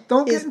 Yeah,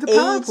 don't get into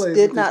power plays with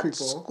these people. His aides did not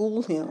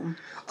school him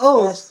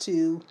as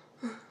to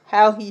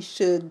how he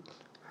should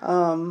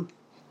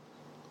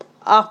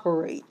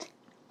operate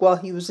while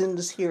he was in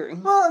this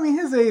hearing. Well, I mean,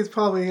 his aides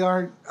probably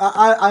aren't.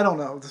 I don't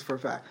know this for a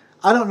fact.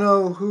 I don't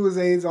know who his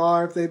aides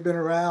are, if they've been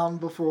around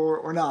before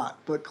or not.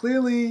 But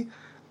clearly,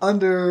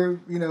 under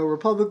the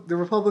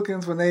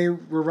Republicans, when they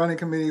were running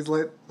committees,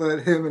 let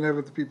him and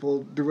other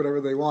people do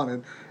whatever they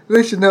wanted.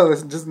 They should know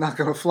this is just not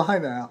going to fly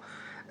now.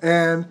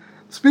 And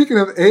speaking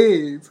of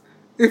aides,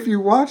 if you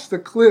watch the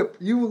clip,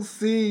 you will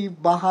see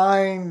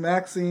behind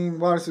Maxine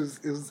Waters,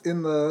 who's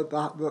in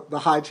the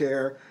high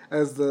chair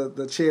as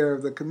the chair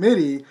of the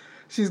committee,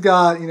 she's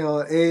got,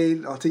 an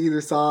aide to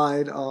either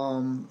side,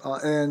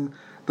 and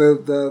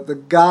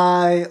the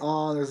guy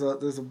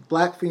there's a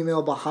black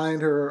female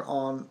behind her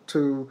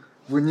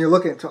when you're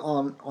looking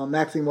on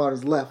Maxine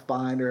Waters' left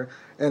behind her,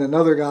 and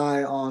another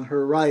guy on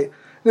her right.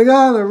 The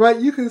guy on the right,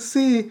 you can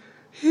see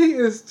he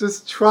is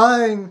just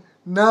trying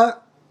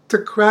not to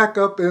crack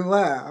up and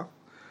laugh.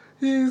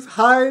 He's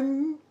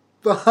hiding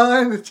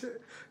behind the chair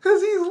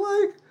because he's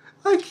like,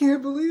 I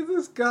can't believe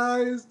this guy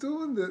is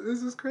doing this.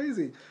 This is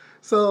crazy.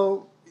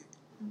 So,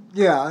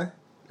 yeah,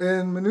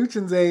 and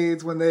Mnuchin's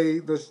aides, when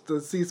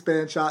the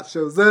C-SPAN shot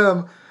shows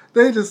them,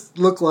 they just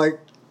look like,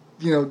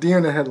 deer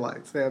in the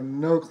headlights. They have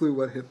no clue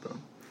what hit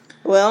them.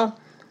 Well,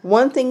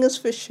 one thing is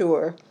for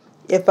sure.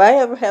 If I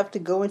ever have to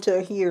go into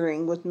a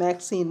hearing with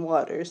Maxine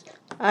Waters,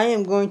 I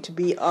am going to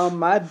be on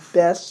my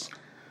best,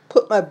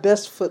 put my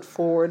best foot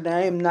forward, and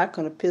I am not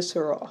going to piss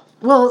her off.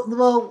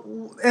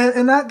 Well,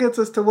 and that gets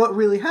us to what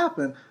really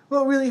happened.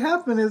 What really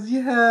happened is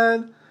you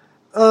had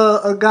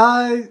a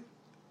guy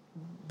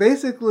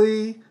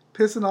basically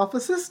pissing off a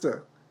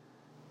sister.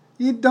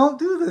 You don't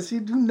do this.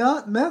 You do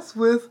not mess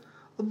with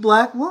a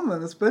black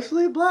woman,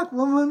 especially a black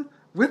woman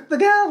with the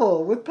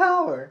gavel, with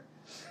power.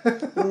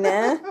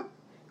 Nah,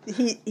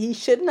 he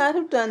should not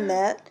have done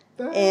that.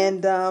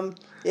 And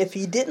if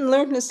he didn't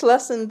learn his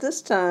lesson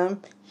this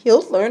time,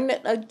 he'll learn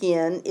it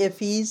again if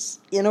he's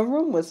in a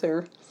room with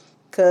her.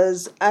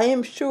 Because I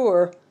am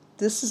sure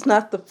this is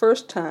not the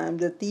first time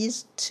that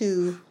these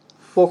two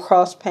will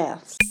cross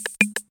paths.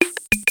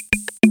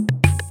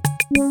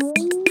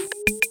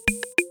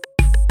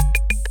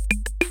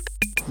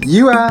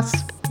 You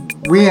ask,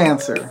 we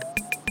answer.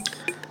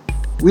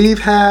 We've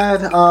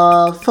had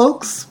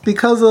folks,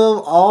 because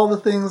of all the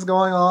things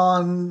going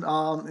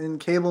on in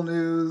cable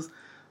news,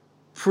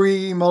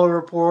 pre-Mueller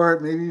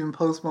Report, maybe even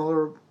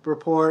post-Mueller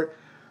Report,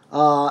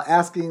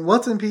 asking,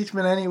 what's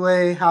impeachment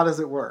anyway? How does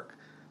it work?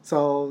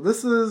 So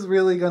this is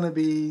really going to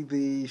be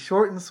the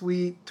short and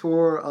sweet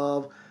tour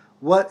of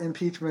what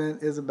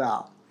impeachment is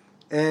about.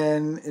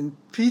 And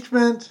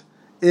impeachment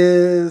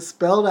is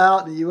spelled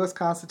out in the U.S.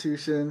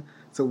 Constitution.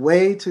 It's a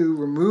way to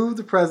remove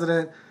the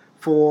president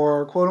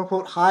for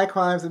quote-unquote high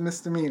crimes and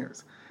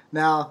misdemeanors.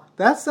 Now,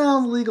 that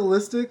sounds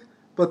legalistic,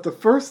 but the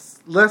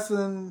first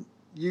lesson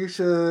you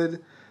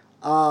should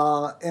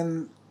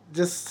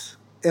just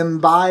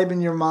imbibe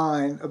in your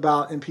mind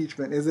about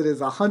impeachment is it is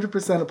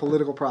 100% a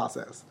political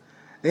process.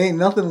 There ain't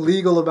nothing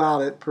legal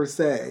about it per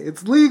se.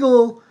 It's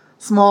legal,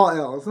 small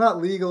L. It's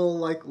not legal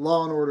like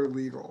Law and Order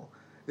legal.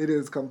 It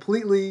is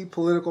completely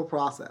political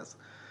process.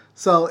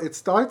 So it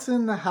starts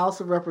in the House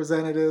of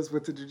Representatives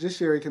with the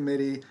Judiciary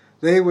Committee.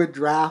 They would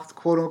draft,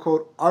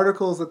 quote-unquote,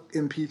 articles of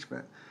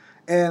impeachment.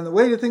 And the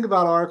way to think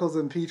about articles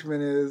of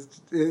impeachment is,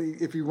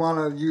 if you want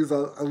to use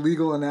a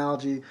legal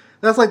analogy,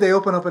 that's like they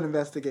open up an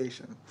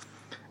investigation.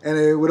 And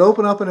they would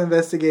open up an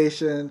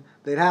investigation.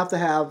 They'd have to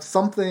have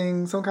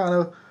something, some kind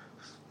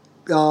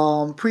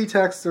of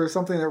pretext or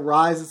something that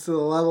rises to the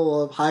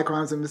level of high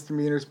crimes and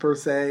misdemeanors per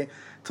se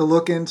to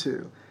look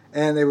into.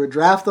 And they would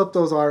draft up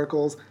those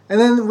articles, and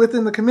then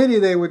within the committee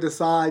they would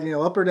decide,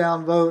 up or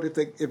down vote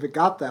if it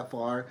got that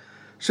far,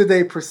 should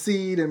they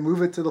proceed and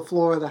move it to the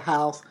floor of the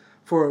House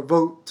for a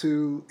vote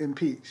to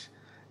impeach.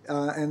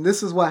 And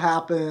this is what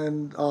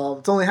happened.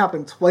 It's only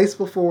happened twice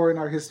before in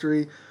our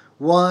history.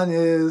 One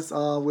is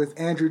with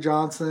Andrew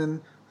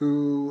Johnson,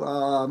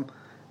 who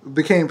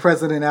became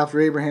president after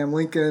Abraham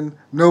Lincoln.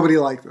 Nobody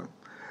liked him.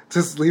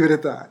 Just leave it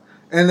at that.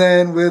 And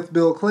then with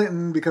Bill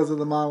Clinton, because of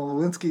the Monica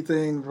Lewinsky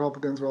thing,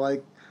 Republicans were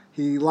like,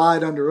 he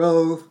lied under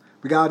oath,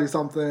 we got to do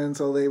something,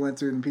 so they went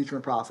through the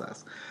impeachment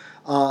process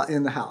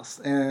in the House,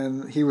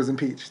 and he was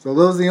impeached. So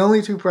those are the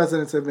only two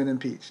presidents that have been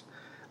impeached.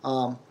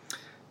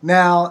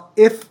 Now,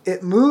 if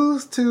it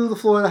moves to the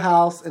floor of the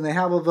House and they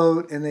have a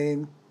vote and they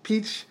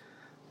impeach,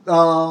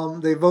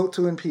 they vote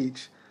to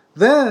impeach,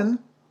 then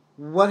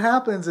what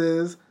happens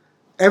is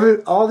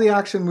all the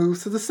action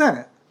moves to the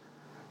Senate.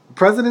 The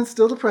president's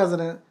still the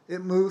president.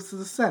 It moves to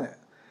the Senate.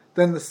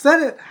 Then the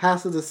Senate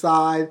has to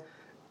decide,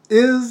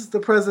 is the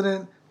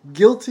president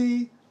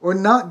guilty or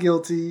not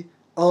guilty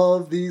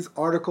of these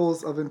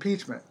articles of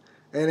impeachment?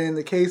 And in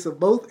the case of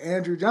both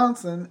Andrew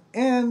Johnson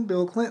and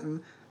Bill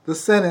Clinton, the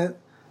Senate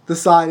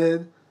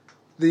decided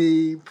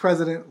the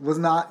president was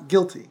not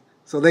guilty.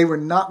 So they were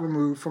not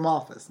removed from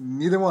office.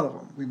 Neither one of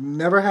them. We've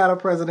never had a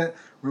president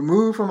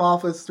removed from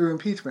office through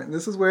impeachment. And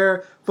this is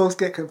where folks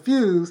get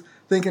confused,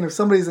 thinking if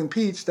somebody's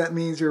impeached, that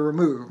means you're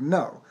removed.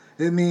 No.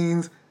 It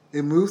means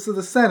it moves to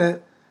the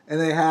Senate, and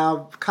they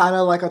have kind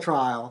of like a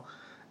trial,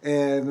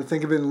 and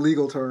think of it in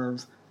legal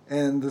terms.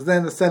 And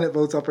then the Senate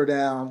votes up or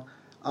down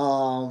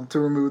to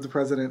remove the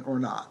president or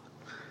not.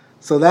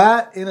 So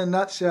that, in a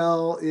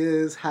nutshell,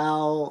 is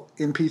how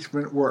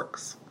impeachment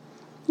works.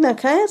 Now,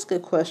 can I ask a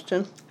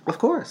question? Of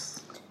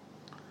course.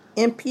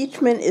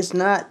 Impeachment is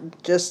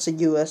not just a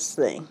U.S.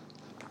 thing,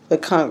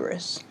 but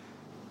Congress,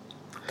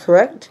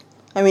 correct?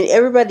 I mean,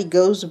 everybody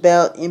goes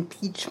about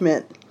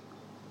impeachment,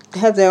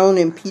 have their own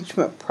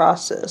impeachment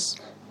process,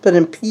 but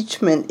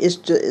impeachment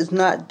is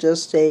not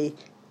just a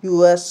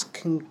U.S.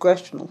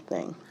 congressional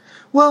thing.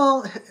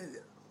 Well,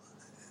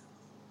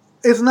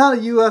 It's not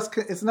a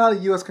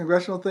U.S.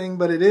 congressional thing,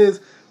 but it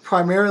is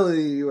primarily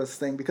a U.S.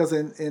 thing because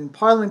in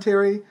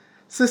parliamentary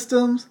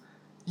systems,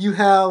 you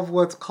have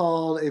what's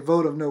called a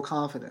vote of no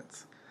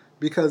confidence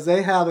because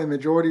they have a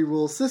majority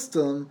rule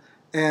system,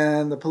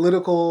 and the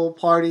political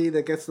party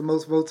that gets the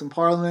most votes in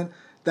parliament,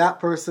 that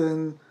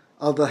person,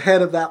 the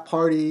head of that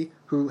party,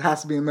 who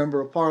has to be a member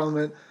of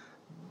parliament,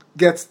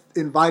 gets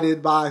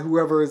invited by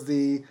whoever is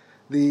they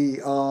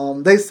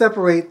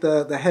separate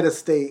the head of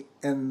state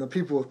and the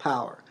people with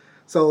power.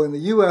 So in the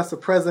U.S., the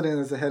president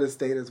is the head of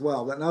state as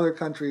well. But in other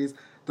countries,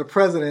 the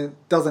president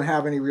doesn't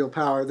have any real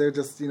power. They're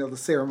just, the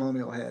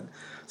ceremonial head.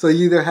 So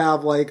you either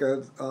have like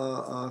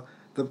a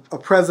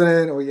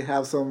president or you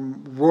have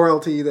some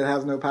royalty that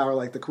has no power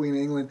like the Queen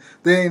of England.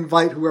 They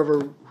invite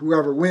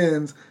whoever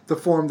wins to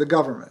form the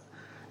government.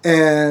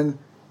 And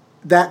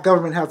that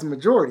government has a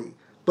majority.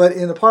 But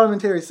in the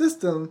parliamentary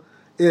system,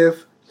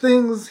 if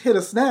things hit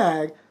a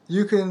snag,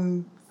 you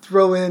can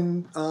throw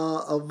in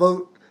a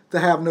vote to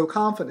have no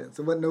confidence.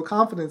 And what no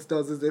confidence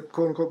does is it,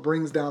 quote unquote,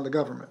 brings down the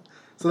government.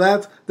 So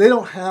they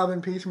don't have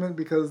impeachment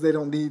because they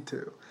don't need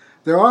to.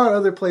 There are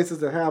other places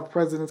that have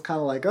presidents kind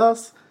of like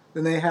us,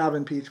 then they have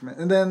impeachment.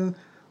 And then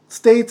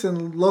states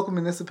and local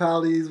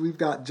municipalities, we've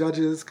got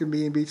judges can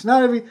be impeached.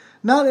 Not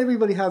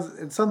everybody has,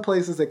 in some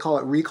places they call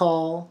it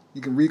recall.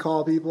 You can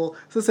recall people.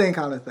 It's the same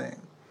kind of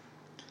thing.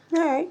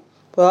 All right.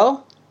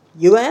 Well,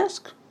 you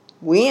ask,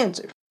 we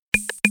answer.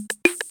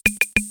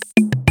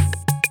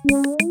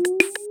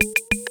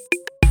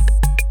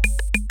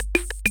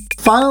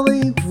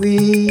 Finally,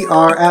 we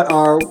are at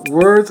our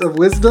words of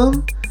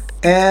wisdom,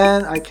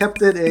 and I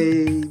kept it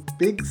a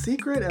big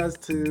secret as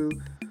to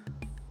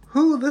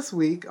who this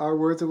week our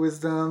words of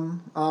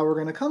wisdom were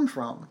going to come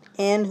from.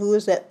 And who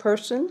is that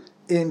person?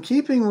 In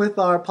keeping with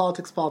our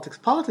politics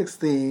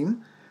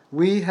theme,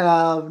 we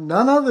have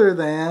none other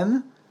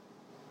than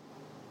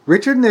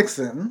Richard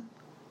Nixon,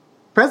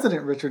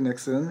 President Richard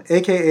Nixon,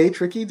 a.k.a.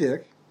 Tricky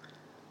Dick,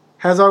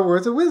 has our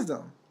words of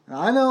wisdom. Now,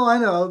 I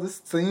know,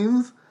 this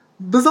seems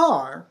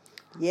bizarre.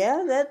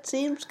 Yeah, that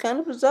seems kind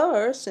of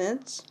bizarre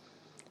since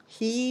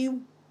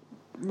he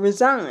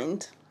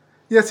resigned.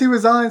 Yes, he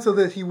resigned so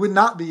that he would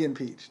not be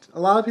impeached. A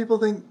lot of people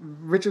think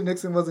Richard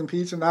Nixon was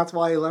impeached and that's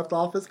why he left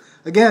office.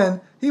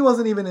 Again, he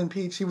wasn't even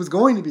impeached. He was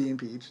going to be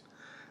impeached.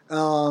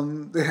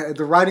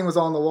 The writing was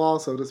on the wall,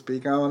 so to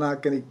speak. I'm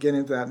not going to get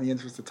into that in the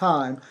interest of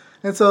time.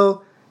 And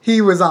so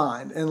he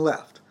resigned and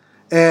left.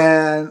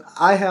 And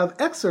I have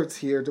excerpts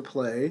here to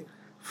play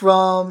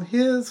from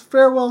his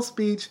farewell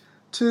speech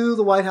to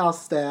the White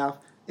House staff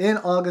in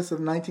August of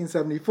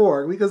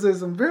 1974, because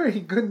there's some very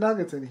good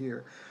nuggets in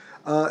here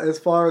as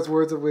far as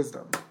words of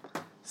wisdom.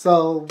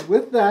 So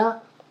with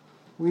that,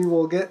 we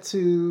will get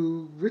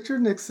to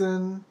Richard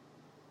Nixon,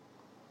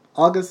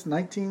 August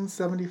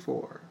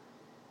 1974.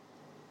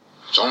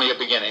 It's only a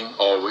beginning,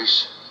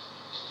 always.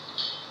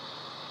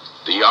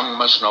 The young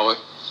must know it.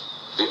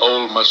 The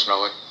old must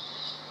know it.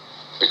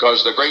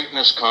 Because the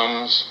greatness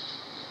comes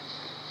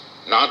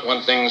not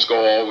when things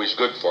go always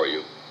good for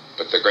you,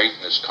 but the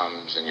greatness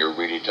comes and you're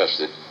really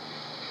tested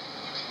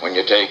when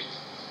you take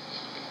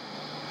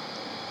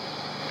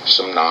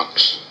some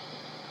knocks,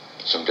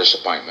 some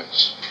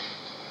disappointments,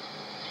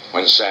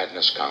 when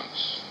sadness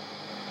comes.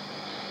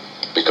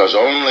 Because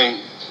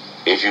only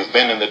if you've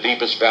been in the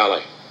deepest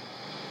valley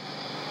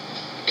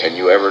can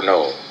you ever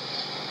know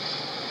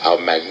how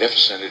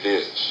magnificent it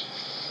is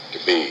to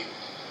be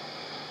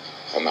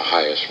on the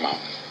highest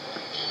mountain.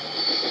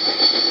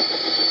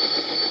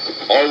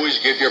 Always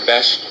give your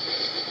best.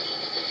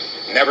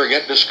 Never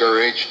get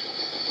discouraged.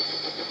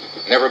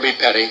 Never be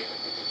petty.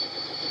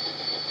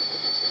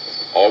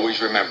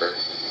 Always remember,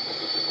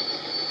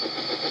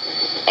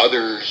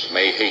 others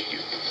may hate you.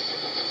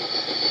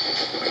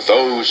 But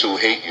those who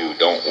hate you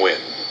don't win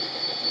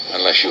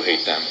unless you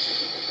hate them.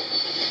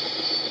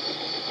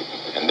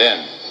 And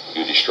then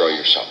you destroy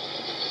yourself.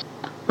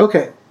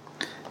 Okay,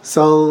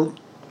 so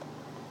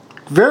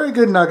very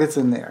good nuggets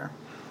in there.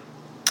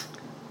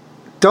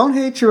 Don't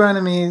hate your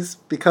enemies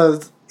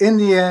because in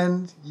the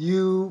end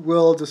you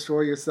will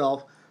destroy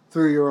yourself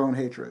through your own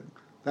hatred.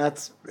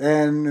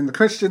 And in the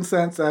Christian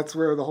sense, that's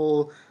where the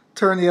whole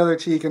turn the other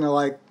cheek and are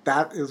like,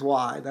 that is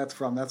why that's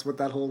from. That's what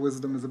that whole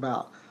wisdom is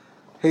about.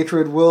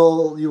 Hatred you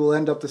will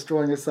end up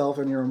destroying yourself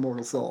and your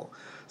immortal soul.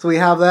 So we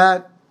have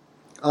that.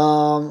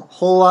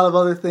 Whole lot of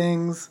other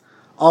things.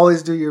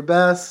 Always do your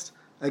best.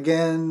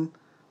 Again,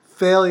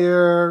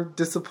 failure,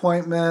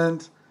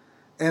 disappointment,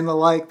 and the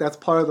like, that's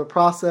part of the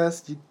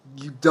process.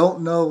 You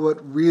don't know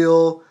what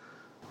real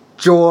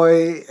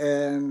joy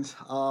and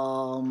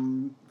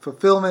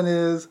fulfillment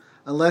is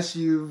unless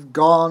you've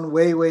gone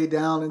way, way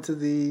down into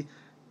the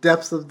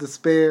depths of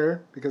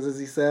despair. Because as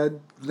he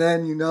said,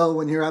 then you know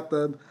when you're at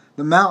the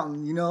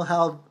mountain, you know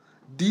how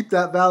deep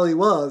that valley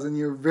was, and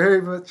you're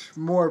very much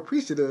more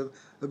appreciative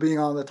of being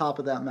on the top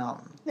of that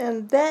mountain.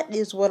 And that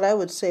is what I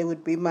would say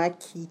would be my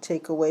key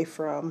takeaway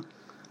from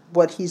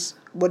what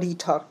he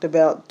talked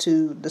about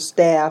to the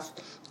staff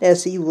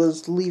as he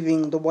was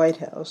leaving the White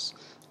House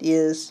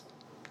is,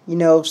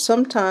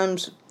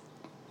 sometimes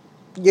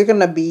you're going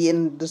to be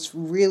in this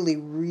really,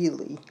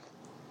 really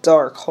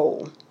dark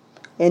hole.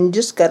 And you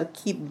just got to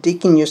keep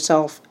digging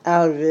yourself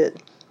out of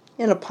it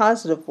in a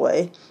positive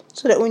way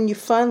so that when you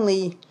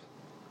finally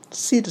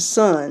see the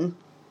sun,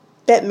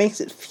 that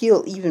makes it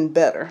feel even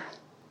better.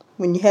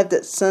 When you have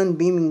that sun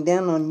beaming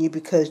down on you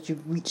because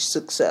you've reached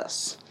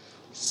success.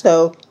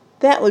 So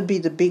that would be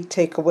the big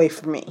takeaway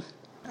for me.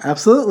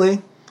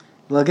 Absolutely.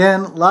 Well,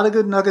 again, a lot of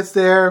good nuggets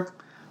there.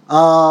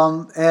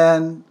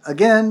 And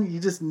again, you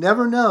just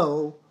never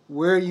know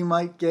where you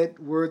might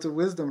get words of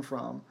wisdom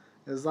from.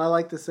 As I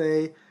like to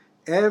say,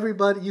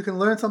 you can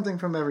learn something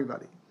from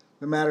everybody,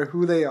 no matter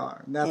who they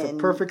are. And that's a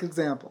perfect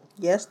example.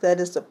 Yes, that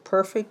is a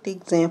perfect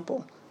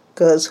example.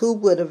 Because who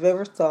would have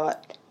ever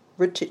thought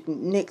Richard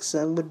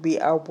Nixon would be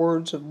our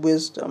words of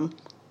wisdom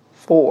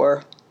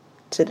for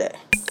today?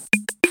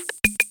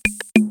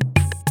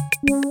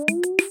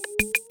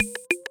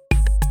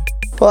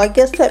 Well, I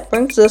guess that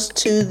brings us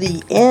to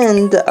the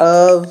end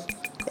of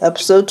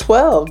episode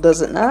 12,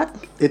 does it not?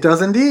 It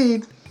does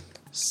indeed.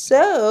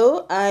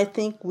 So, I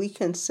think we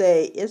can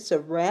say it's a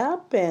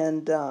wrap,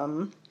 and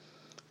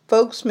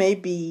folks may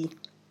be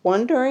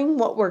wondering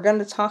what we're going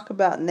to talk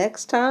about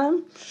next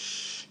time.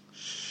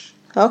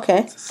 Okay,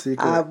 It's a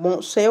secret. I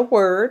won't say a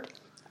word,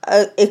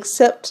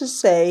 except to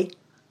say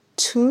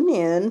tune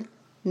in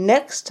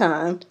next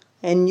time,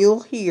 and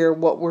you'll hear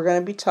what we're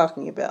going to be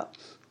talking about.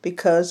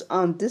 Because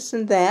on This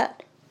and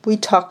That, we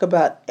talk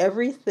about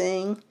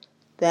everything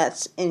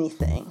that's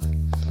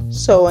anything.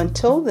 So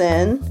until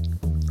then,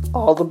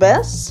 all the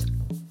best.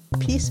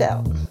 Peace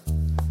out.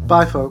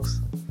 Bye, folks.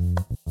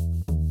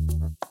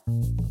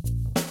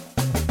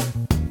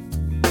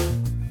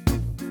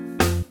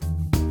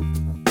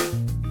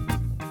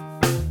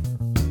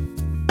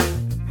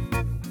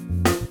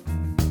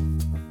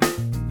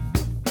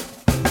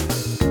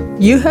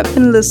 You have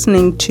been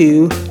listening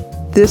to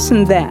This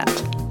and That,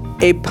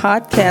 a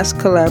podcast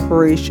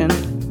collaboration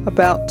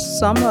about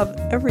some of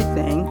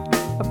everything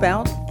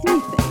about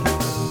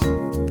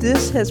anything.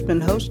 This has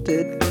been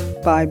hosted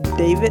by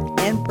David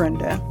and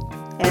Brenda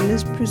and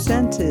is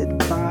presented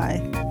by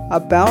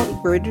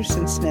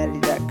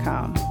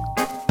AboutGreaterCincinnati.com.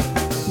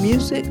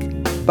 Music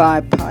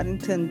by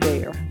Poddington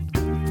Bear.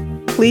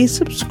 Please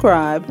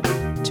subscribe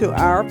to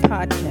our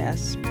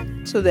podcast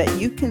so that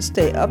you can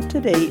stay up to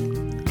date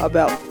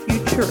about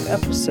future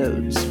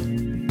episodes.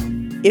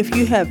 If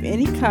you have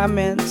any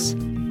comments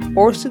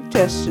or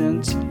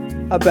suggestions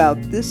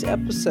about this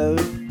episode,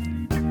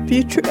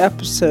 future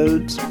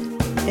episodes,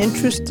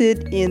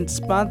 interested in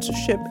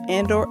sponsorship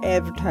and or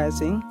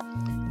advertising,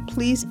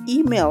 please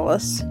email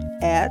us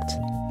at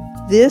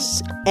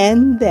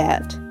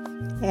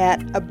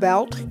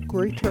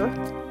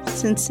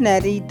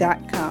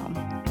ThisandThat@AboutGreaterCincinnati.com.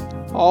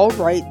 All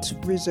rights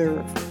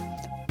reserved.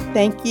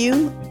 Thank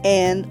you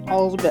and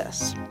all the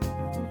best.